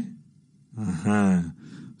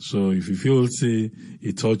 So if you feel say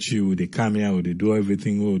it touch you, they come here or they do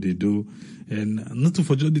everything or they do, and not to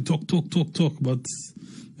forget the talk, but.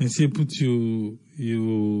 And say put you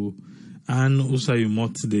and also you more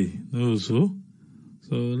today. Also.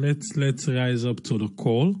 So let's rise up to the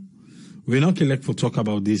call. We're not collect for talk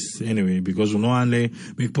about this anyway, because we know only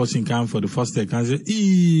make person come for the first day and say,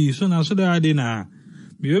 so now so they are there.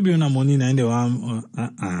 Maybe on a money na the one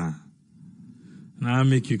now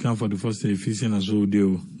make you come for the first day if you say so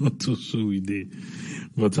do not to so we day.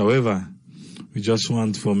 But however, we just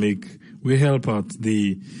want for we help out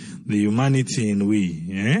the humanity in we,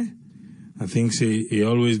 I think say he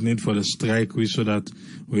always need for the strike we so that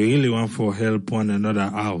we really want for help one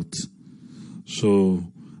another out. So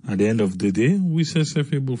at the end of the day, we say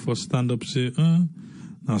able for stand up say,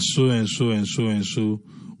 now so and so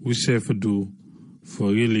we say for do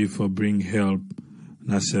for really for bring help.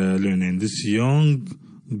 That's Leone, this young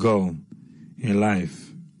girl in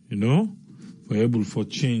life, you know, for able for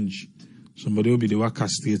change. Somebody will be the worker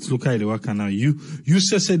straight. Look at the worker now. You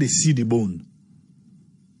say they see the bone.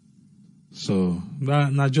 So,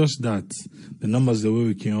 not just that. The numbers the way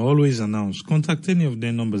we can always announce. Contact any of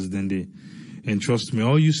their numbers then they. And trust me,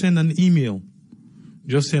 or you send an email.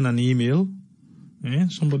 Just send an email.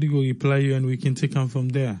 Somebody will reply you and we can take them from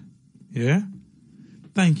there. Yeah?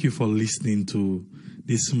 Thank you for listening to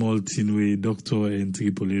this small thing with Doctor and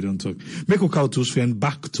Tripoli don't talk. Make we call to Uswen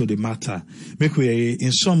back to the matter. Make we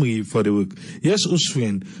in summary for the week. Yes,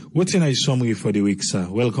 Uswen, what's in a summary for the week, sir?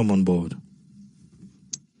 Welcome on board.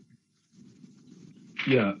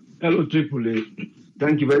 Yeah. Hello, Tripoli.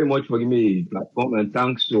 Thank you very much for giving me a platform, and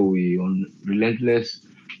thanks to on the relentless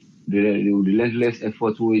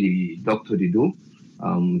effort where the doctor they do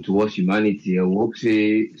towards humanity. I hope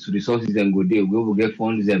say so resources and go there. We will get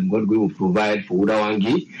funds and God will provide for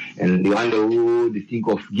Udawangi, and the one who they think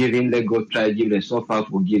of giving, let God try give them suffer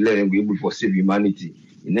for give, let them be able to save humanity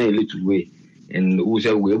in a little way. And who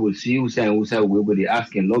say we able to see, who say we able to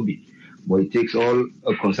ask and lobby. But it takes all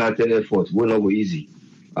a concerted effort. Will not go easy.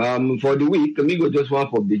 For the week, let me go just one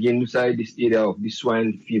for begin inside this area of this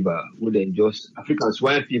swine fever. We then just African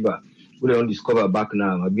swine fever. We don't discover back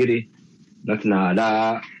now. Magiri, that's na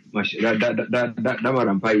that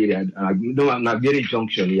Marampa area. No, very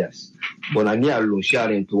junction, yes. But I near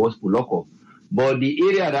Lucian towards Puloko. But the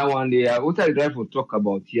area that one day, what I drive to talk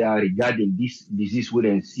about here regarding this disease, we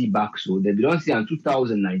don't see back. So they don't see in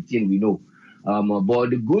 2019, we know.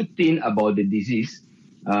 But the good thing about the disease,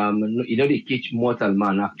 they catch mortal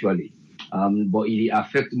man actually, but it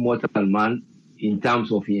affects mortal man in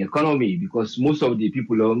terms of the economy, because most of the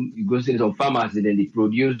people you go see some farmers and then they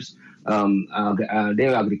produce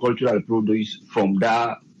their agricultural produce from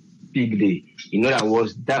that pig day. In other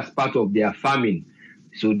words, that's part of their farming.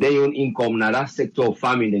 So they own income now that sector of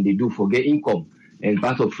farming and they do forget income and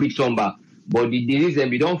part of free timber. But the disease,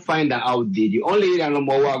 and we don't find that out there. The only area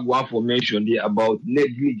number one for mention there about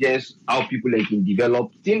negligence, how people can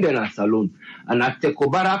develop, thing then as alone. And at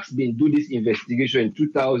Tekobarak's been do this investigation in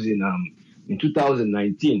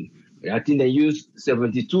 2019. I think they used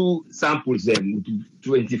 72 samples then,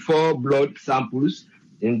 24 blood samples,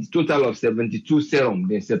 and total of 72 serum.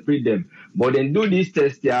 They separate them. But then do this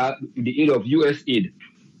test here with the aid of US aid.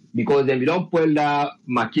 Because then we don't pull that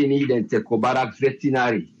McKinney, then Tekobarak's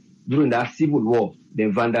veterinary during that civil war,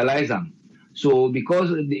 then vandalize them. So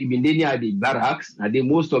because they been near the barracks, and they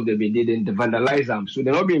most of them been then vandalize them. So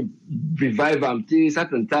they not been revive them till a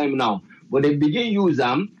certain time now. But they begin use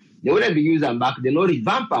them, they wouldn't be use them back, they not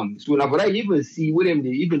revamp them. So now I even see with them they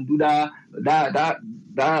even do that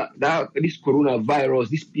this coronavirus,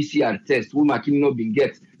 this PCR test, who McKinney not been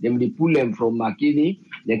get, then they pull them from McKinney,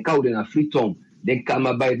 then count them a free tongue. Then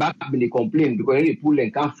come by back when they complain because they pull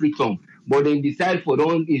and can't free tongue. But they decide for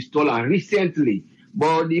don't install and recently.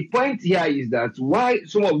 But the point here is that why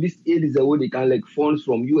some of these aid is the way they can like funds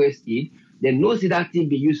from US aid, they know see that thing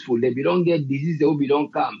be useful. They don't get disease, they will be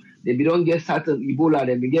don't come. They don't get certain Ebola,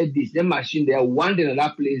 they get this. Then machine they are one in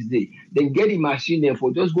another place there. Then get the machine there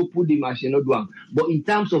for just go put the machine not one. But in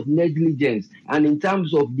terms of negligence and in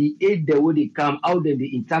terms of the aid the way they come, how then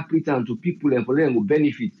they interpret and to people and for them will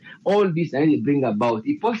benefit. All this and they bring about.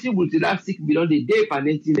 It's possible to that sick beyond the day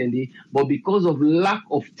and but because of lack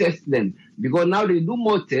of testing, because now they do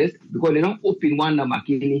more tests because they don't open one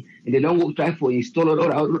McKinney and they don't go try for install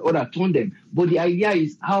or turn them. But the idea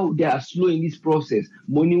is how they are slow in this process.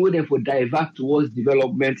 Money will them for divert towards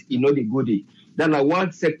development in all the goodie. That's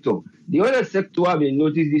one sector. The other sector I've been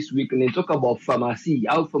noticed this week, and they talk about pharmacy,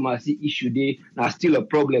 how pharmacy issue they are still a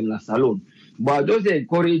problem in Salon. But those they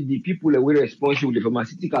encourage the people that were responsible with the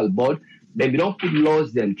pharmaceutical board, then we don't put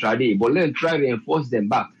laws them try they, but then try to enforce them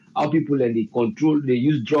back. How people and they control, they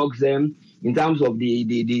use drugs them in terms of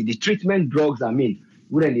the treatment drugs, I mean,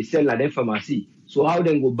 wouldn't they sell at their pharmacy. So how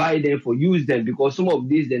then go buy them for use them because some of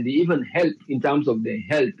these then they even help in terms of their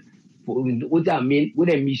health. For what I mean, when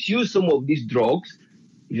they misuse some of these drugs,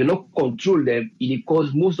 if you don't control them, it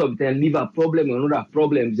cause most of them liver problem and other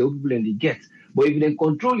problems the people and they get. But if they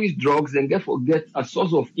control these drugs, then get a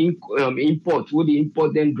source of import. Where they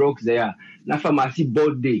import them drugs there. Now pharmacy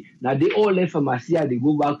board day. Now they all let pharmacy they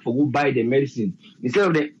go back for go buy the medicine. Instead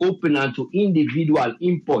of them open and to individual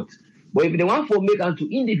import. But if they want to make them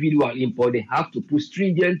to individual import, they have to put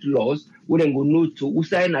stringent laws where they go know to who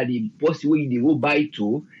sign at the post where they go buy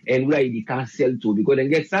to and where they can sell to. Because they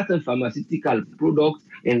get certain pharmaceutical products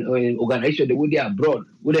and organizations the way they are abroad,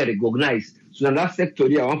 where they recognize. So in that sector,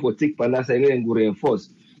 I want to take part side and go reinforce.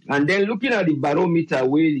 And then looking at the barometer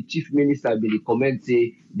where the chief minister will comment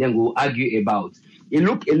say, then go argue about. It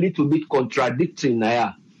look a little bit contradictory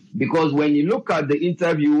now. Because when you look at the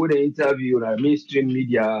interview with the interview on mainstream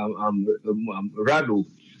media,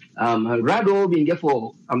 Rado being get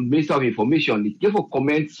for Minister of Information, they give a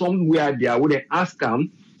comment somewhere there where they ask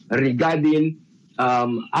them regarding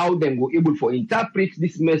how they go able to interpret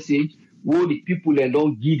this message what the people and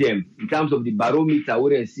don't give them in terms of the barometer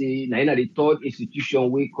where they say now the third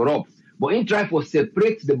institution we corrupt. But in try for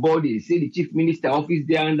separate the body, say the chief minister office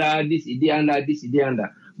they under this, they under this, they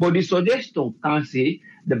under. But the suggestion can say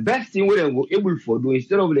the best thing we were able to do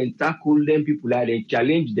instead of them tackle them people like they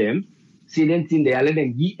challenge them, see them thing they let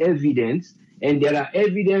them give evidence, and there are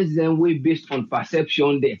evidence then way based on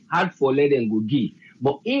perception they hard for let them go give.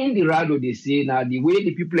 But in the radio they say now the way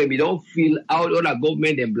the people they don't feel how other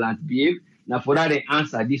government and blunt behave, now for that they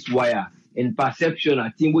answer this wire and perception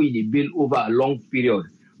I think we they build over a long period.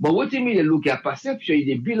 But what you mean they look at perception,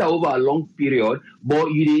 they build over a long period, but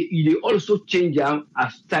you also change them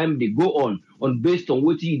as time they go on based on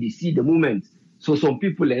what you see the moment. So some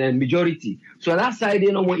people and majority. So that side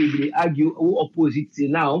they know what if they argue who opposite say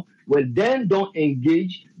now, well then don't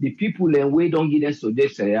engage the people and we don't give them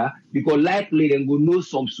suggestions because likely they go know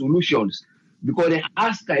some solutions. Because they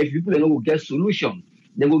ask if people don't go get solution.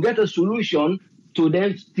 They go get a solution to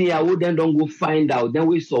them stay out, then don't go find out, then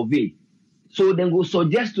we survey. So then go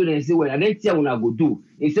suggest to them say, well, I don't tell una go do.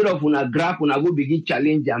 Instead of una grab, una go begin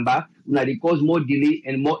challenge them back, una they cause more delay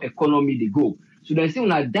and more economy they go. So they say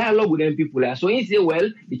una dialogue with them people. So he say, well,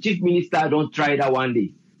 the chief minister don't try that one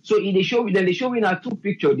day. So in the show, then they show in our two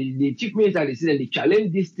pictures. The chief minister they say they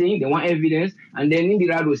challenge this thing, they want evidence, and then in the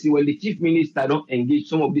radio say, well, the chief minister don't engage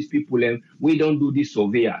some of these people and we don't do this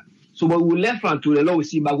surveyor. So but we left until the law we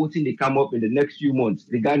see about what thing they come up in the next few months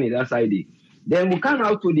regarding that side. Then we come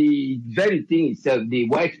out to the very thing itself, the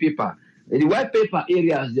white paper. The white paper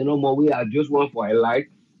areas, the normal way I just want for highlight.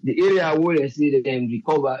 The area where they say they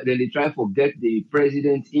recover, they try to get the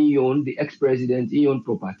president in the ex-president in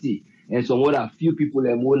property. and some other few people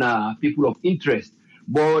who are people of interest.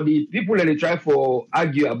 But the people that they try for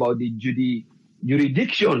argue about the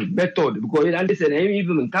jurisdiction method, because they said they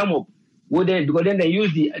even come up with them, because then they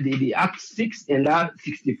use the Act 6 and that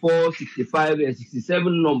 64, 65, and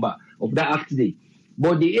 67 number of that Act day.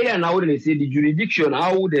 But the area now they say the jurisdiction,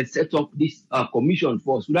 how they set up this commission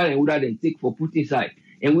for, so that and would they take for put inside,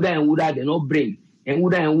 and would they not bring, and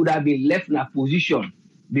would be left in a position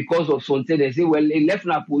because of something. They say, well, they left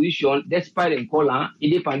in a position despite them calling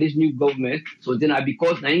it on this new government, so then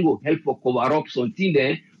because they go help for cover up something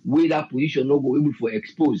there where that position not go able for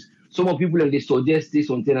expose. Some of people they suggest this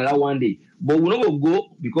something like that one day, but we not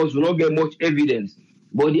go because we not get much evidence.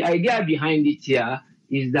 But the idea behind it here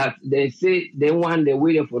is that they say they want the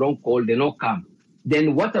way for don't call, they not come.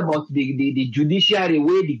 Then what about the judiciary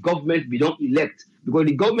where the government be don't elect? Because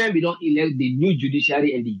the government be don't elect the new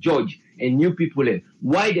judiciary and the judge and new people.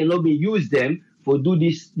 Why they not be use them for do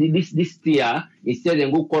this tier instead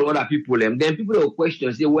and go call other people? Then people will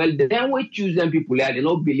question, say, well, then we choose them people they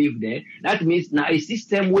don't believe them. That means now a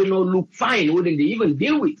system will not look fine, wouldn't they even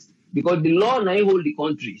deal with? Because the law now hold the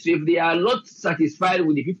country. So if they are not satisfied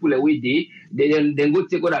with the people away they then go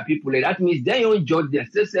take other people. That means they don't judge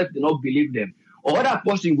themselves, they not believe them. Or other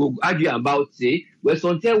person go argue about say, well,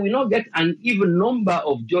 sometimes we not get an even number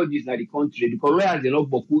of judges in the country because whereas they not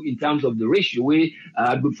boku in terms of the ratio where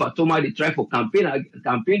Abdul Fatoma they try for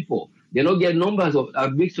campaign for. They not get numbers of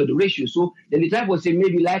mix of the ratio. So then they try for say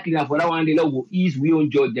maybe likely for that one they will ease we don't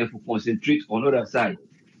judge them for concentrate on other side.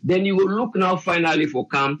 Then you will look now finally for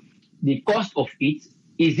the cost of it.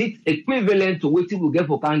 Is it equivalent to what you will get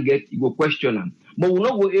for can get? You go question them. But we're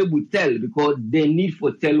not going able to tell because they need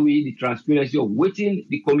for tell we the transparency of waiting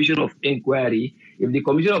the commission of inquiry. If the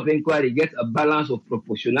commission of inquiry gets a balance of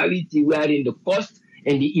proportionality wherein the cost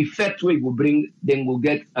and the effect we will bring, then we'll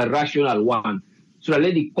get a rational one. So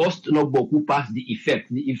let the cost not boku pass the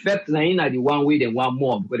effect. The effect na the one way they want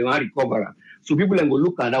more because they want to recover. So people then go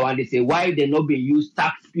look at that one, they say, why they not be used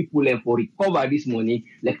tax people for recover this money,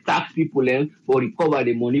 like tax people for recover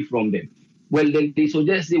the money from them. Well, then they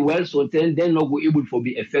suggest, say, well, so then they're not able to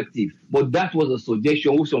be effective. But that was a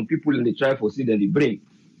suggestion which some people in the trial for see that they bring.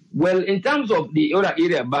 Well, in terms of the other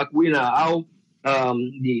area back, we know how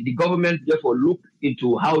the government therefore look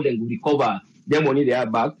into how they will recover their money they are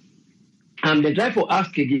back. And they try to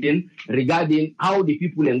ask again regarding how the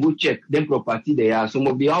people then go check them property they are. Some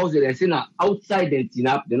of the houses they say now outside them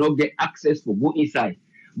TINAP, they not get access to go inside.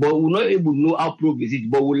 But we're not able to know how prove it.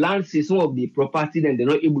 But we learn say some of the property then they're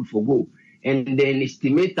not able to go. And then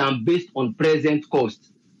estimate them based on present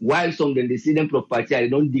cost. While some then they see them property, they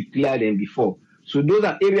don't declare them before. So those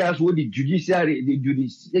are areas where the judiciary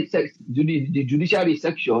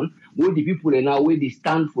section, where the people are now, where they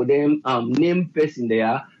stand for them, name person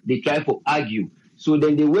there, they try to argue. So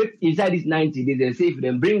then they wait inside these 90 days and say if they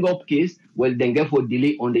bring up case, well, then get for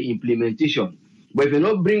delay on the implementation. But if they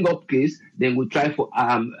not bring up case, then we try for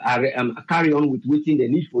carry on with what they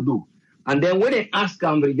need to do. And then when they ask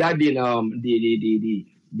regarding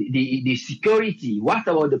the security, what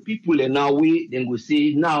about the people and now we then go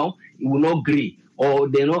say now it will not agree or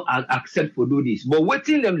they not accept for do this. But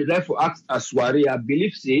waiting them the right for ask Aswari, I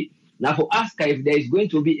believe say now for ask if there is going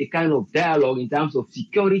to be a kind of dialogue in terms of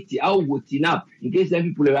security, how would it up in case them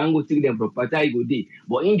people are going to take them property go day.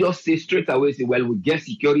 But in just say straight away say, well, we get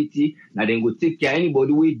security, now then go take care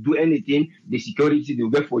anybody will do anything, the security they will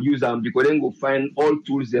get for use because then go find all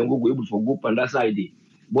tools and we'll go able for go on that side.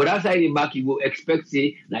 But that side back, you will expect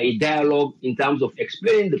say now a dialogue in terms of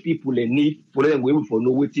explaining the people they need for them able for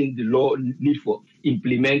know what the law need for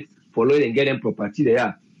implement for law and get them property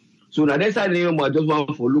there. So now that side I just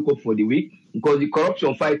want for look up for the week because the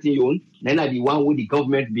corruption fighting you own, then are the one where the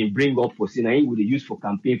government been bring up for saying would they use for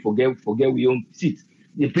campaign, forget we own seats.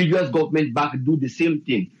 The previous government back do the same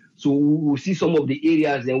thing. So we'll see some of the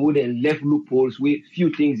areas and would then left loopholes where few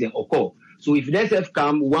things then occur. So if they have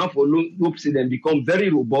come, one for loops then become very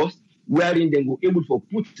robust, wherein they go able to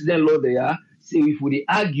put them law there, say if we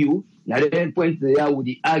argue, now then point there would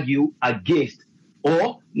they argue against.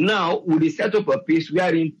 Or now would they set up a pace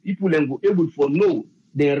wherein people then go able to know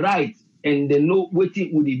their rights and they know what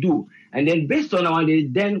would they do. And then based on our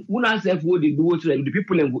then una self what they do, so that the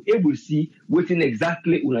people then go able to see what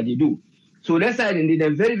exactly una they do. So that's why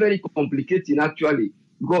they're very, very complicated actually.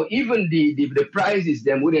 Because even the prices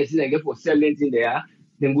them would they see they get for selling in there,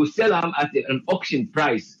 then go sell them at an auction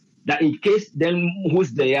price. That in case them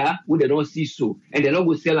who's there, who they don't see so, and they're not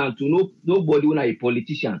going to sell them to nobody when a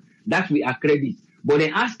politician. That we accredit. But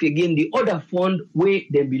they ask again the other fund where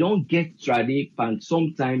they don't get trading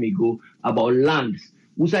some time ago about lands.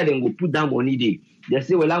 who side then go put that money there? They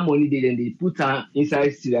say, well, that money there, then they put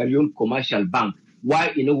inside Sierra Leone Commercial Bank.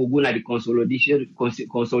 Why you know we go to the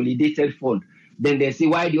consolidated fund? Then they say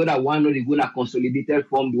why the other one no they go to consolidated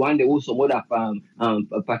fund, the one they hold some other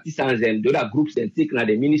partisans and the other groups they take na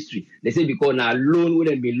the ministry. They say because na loan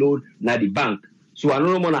wouldn't be loan na the bank. So I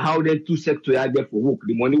don't know how the two sectors are there for work.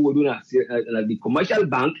 The money will do na the commercial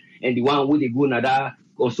bank and the one where they go na that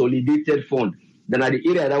consolidated fund. Then at the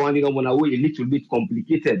area that one they going to a little bit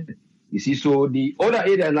complicated. You see, so the other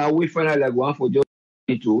area now we finally go on for just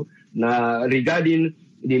to now regarding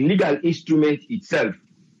the legal instrument itself,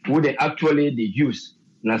 would they actually the use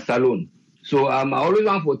na salon. So I always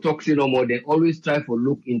want for talking no more. They always try for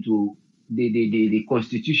look into the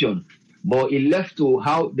constitution, but it left to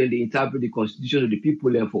how then they interpret the constitution of the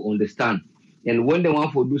people and for understand. And when they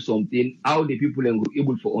want to do something, how the people and go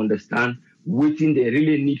able to understand what thing they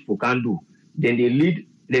really need for can do. Then they lead,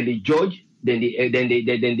 then they judge, then they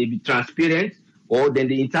be transparent, or then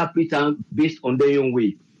they interpret them based on their own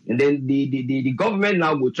way. And then the government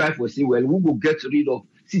now will try for say, well, we will get rid of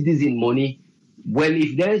citizen money. Well,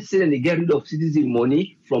 if they say they get rid of citizen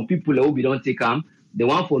money from people who we don't take them, they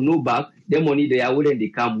want for no back, their money they are when they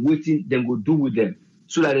come, waiting, then go do with them.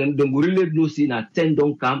 So that them go really know see na 10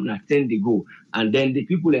 don't come, na 10 they go. And then the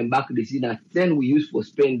people in back they see na 10 we use for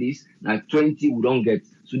spend this, na 20 we don't get.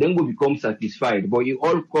 So then we become satisfied. But it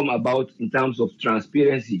all come about in terms of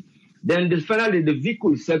transparency. Then finally the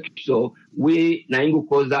vehicle sector we na go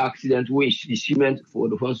cause that accident where the shipment for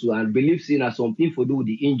the first one. And believe see na something for do with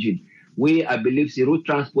the engine. We I believe see road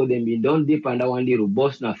transport them been done deep and that one day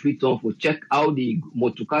robust na free turn for check how the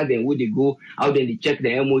motorcar then where they go, how then they check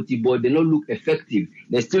the MOT, but they don't look effective.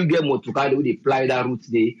 They still get motorcar where they apply that route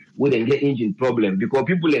they where they get engine problem because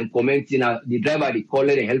people then commenting the driver they call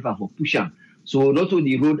it and help for push them. So not on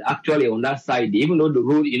the road actually on that side, even though the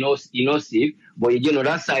road is not safe, but again on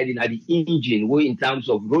that side in the engine where in terms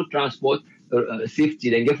of road transport safety,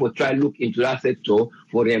 then therefore try look into that sector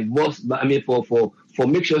for reimburse. I mean for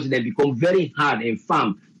make sure they become very hard and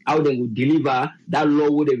firm how they will deliver that law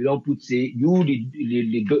where they don't put say you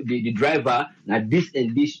the driver now this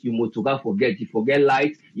and this you must forget. You forget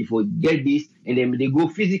lights, you forget this, and then they go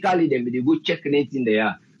physically, then they go check anything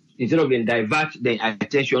there instead of then divert their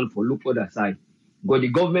attention for look other side. But the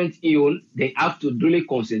government they have to really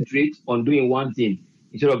concentrate on doing one thing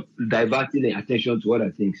instead of diverting their attention to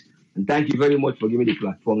other things. And thank you very much for giving me the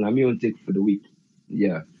platform. I'm on take for the week.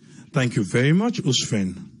 Yeah. Thank you very much,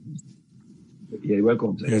 Usfen. Yeah, you're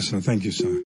welcome, sir. Yes, sir. Thank you, sir.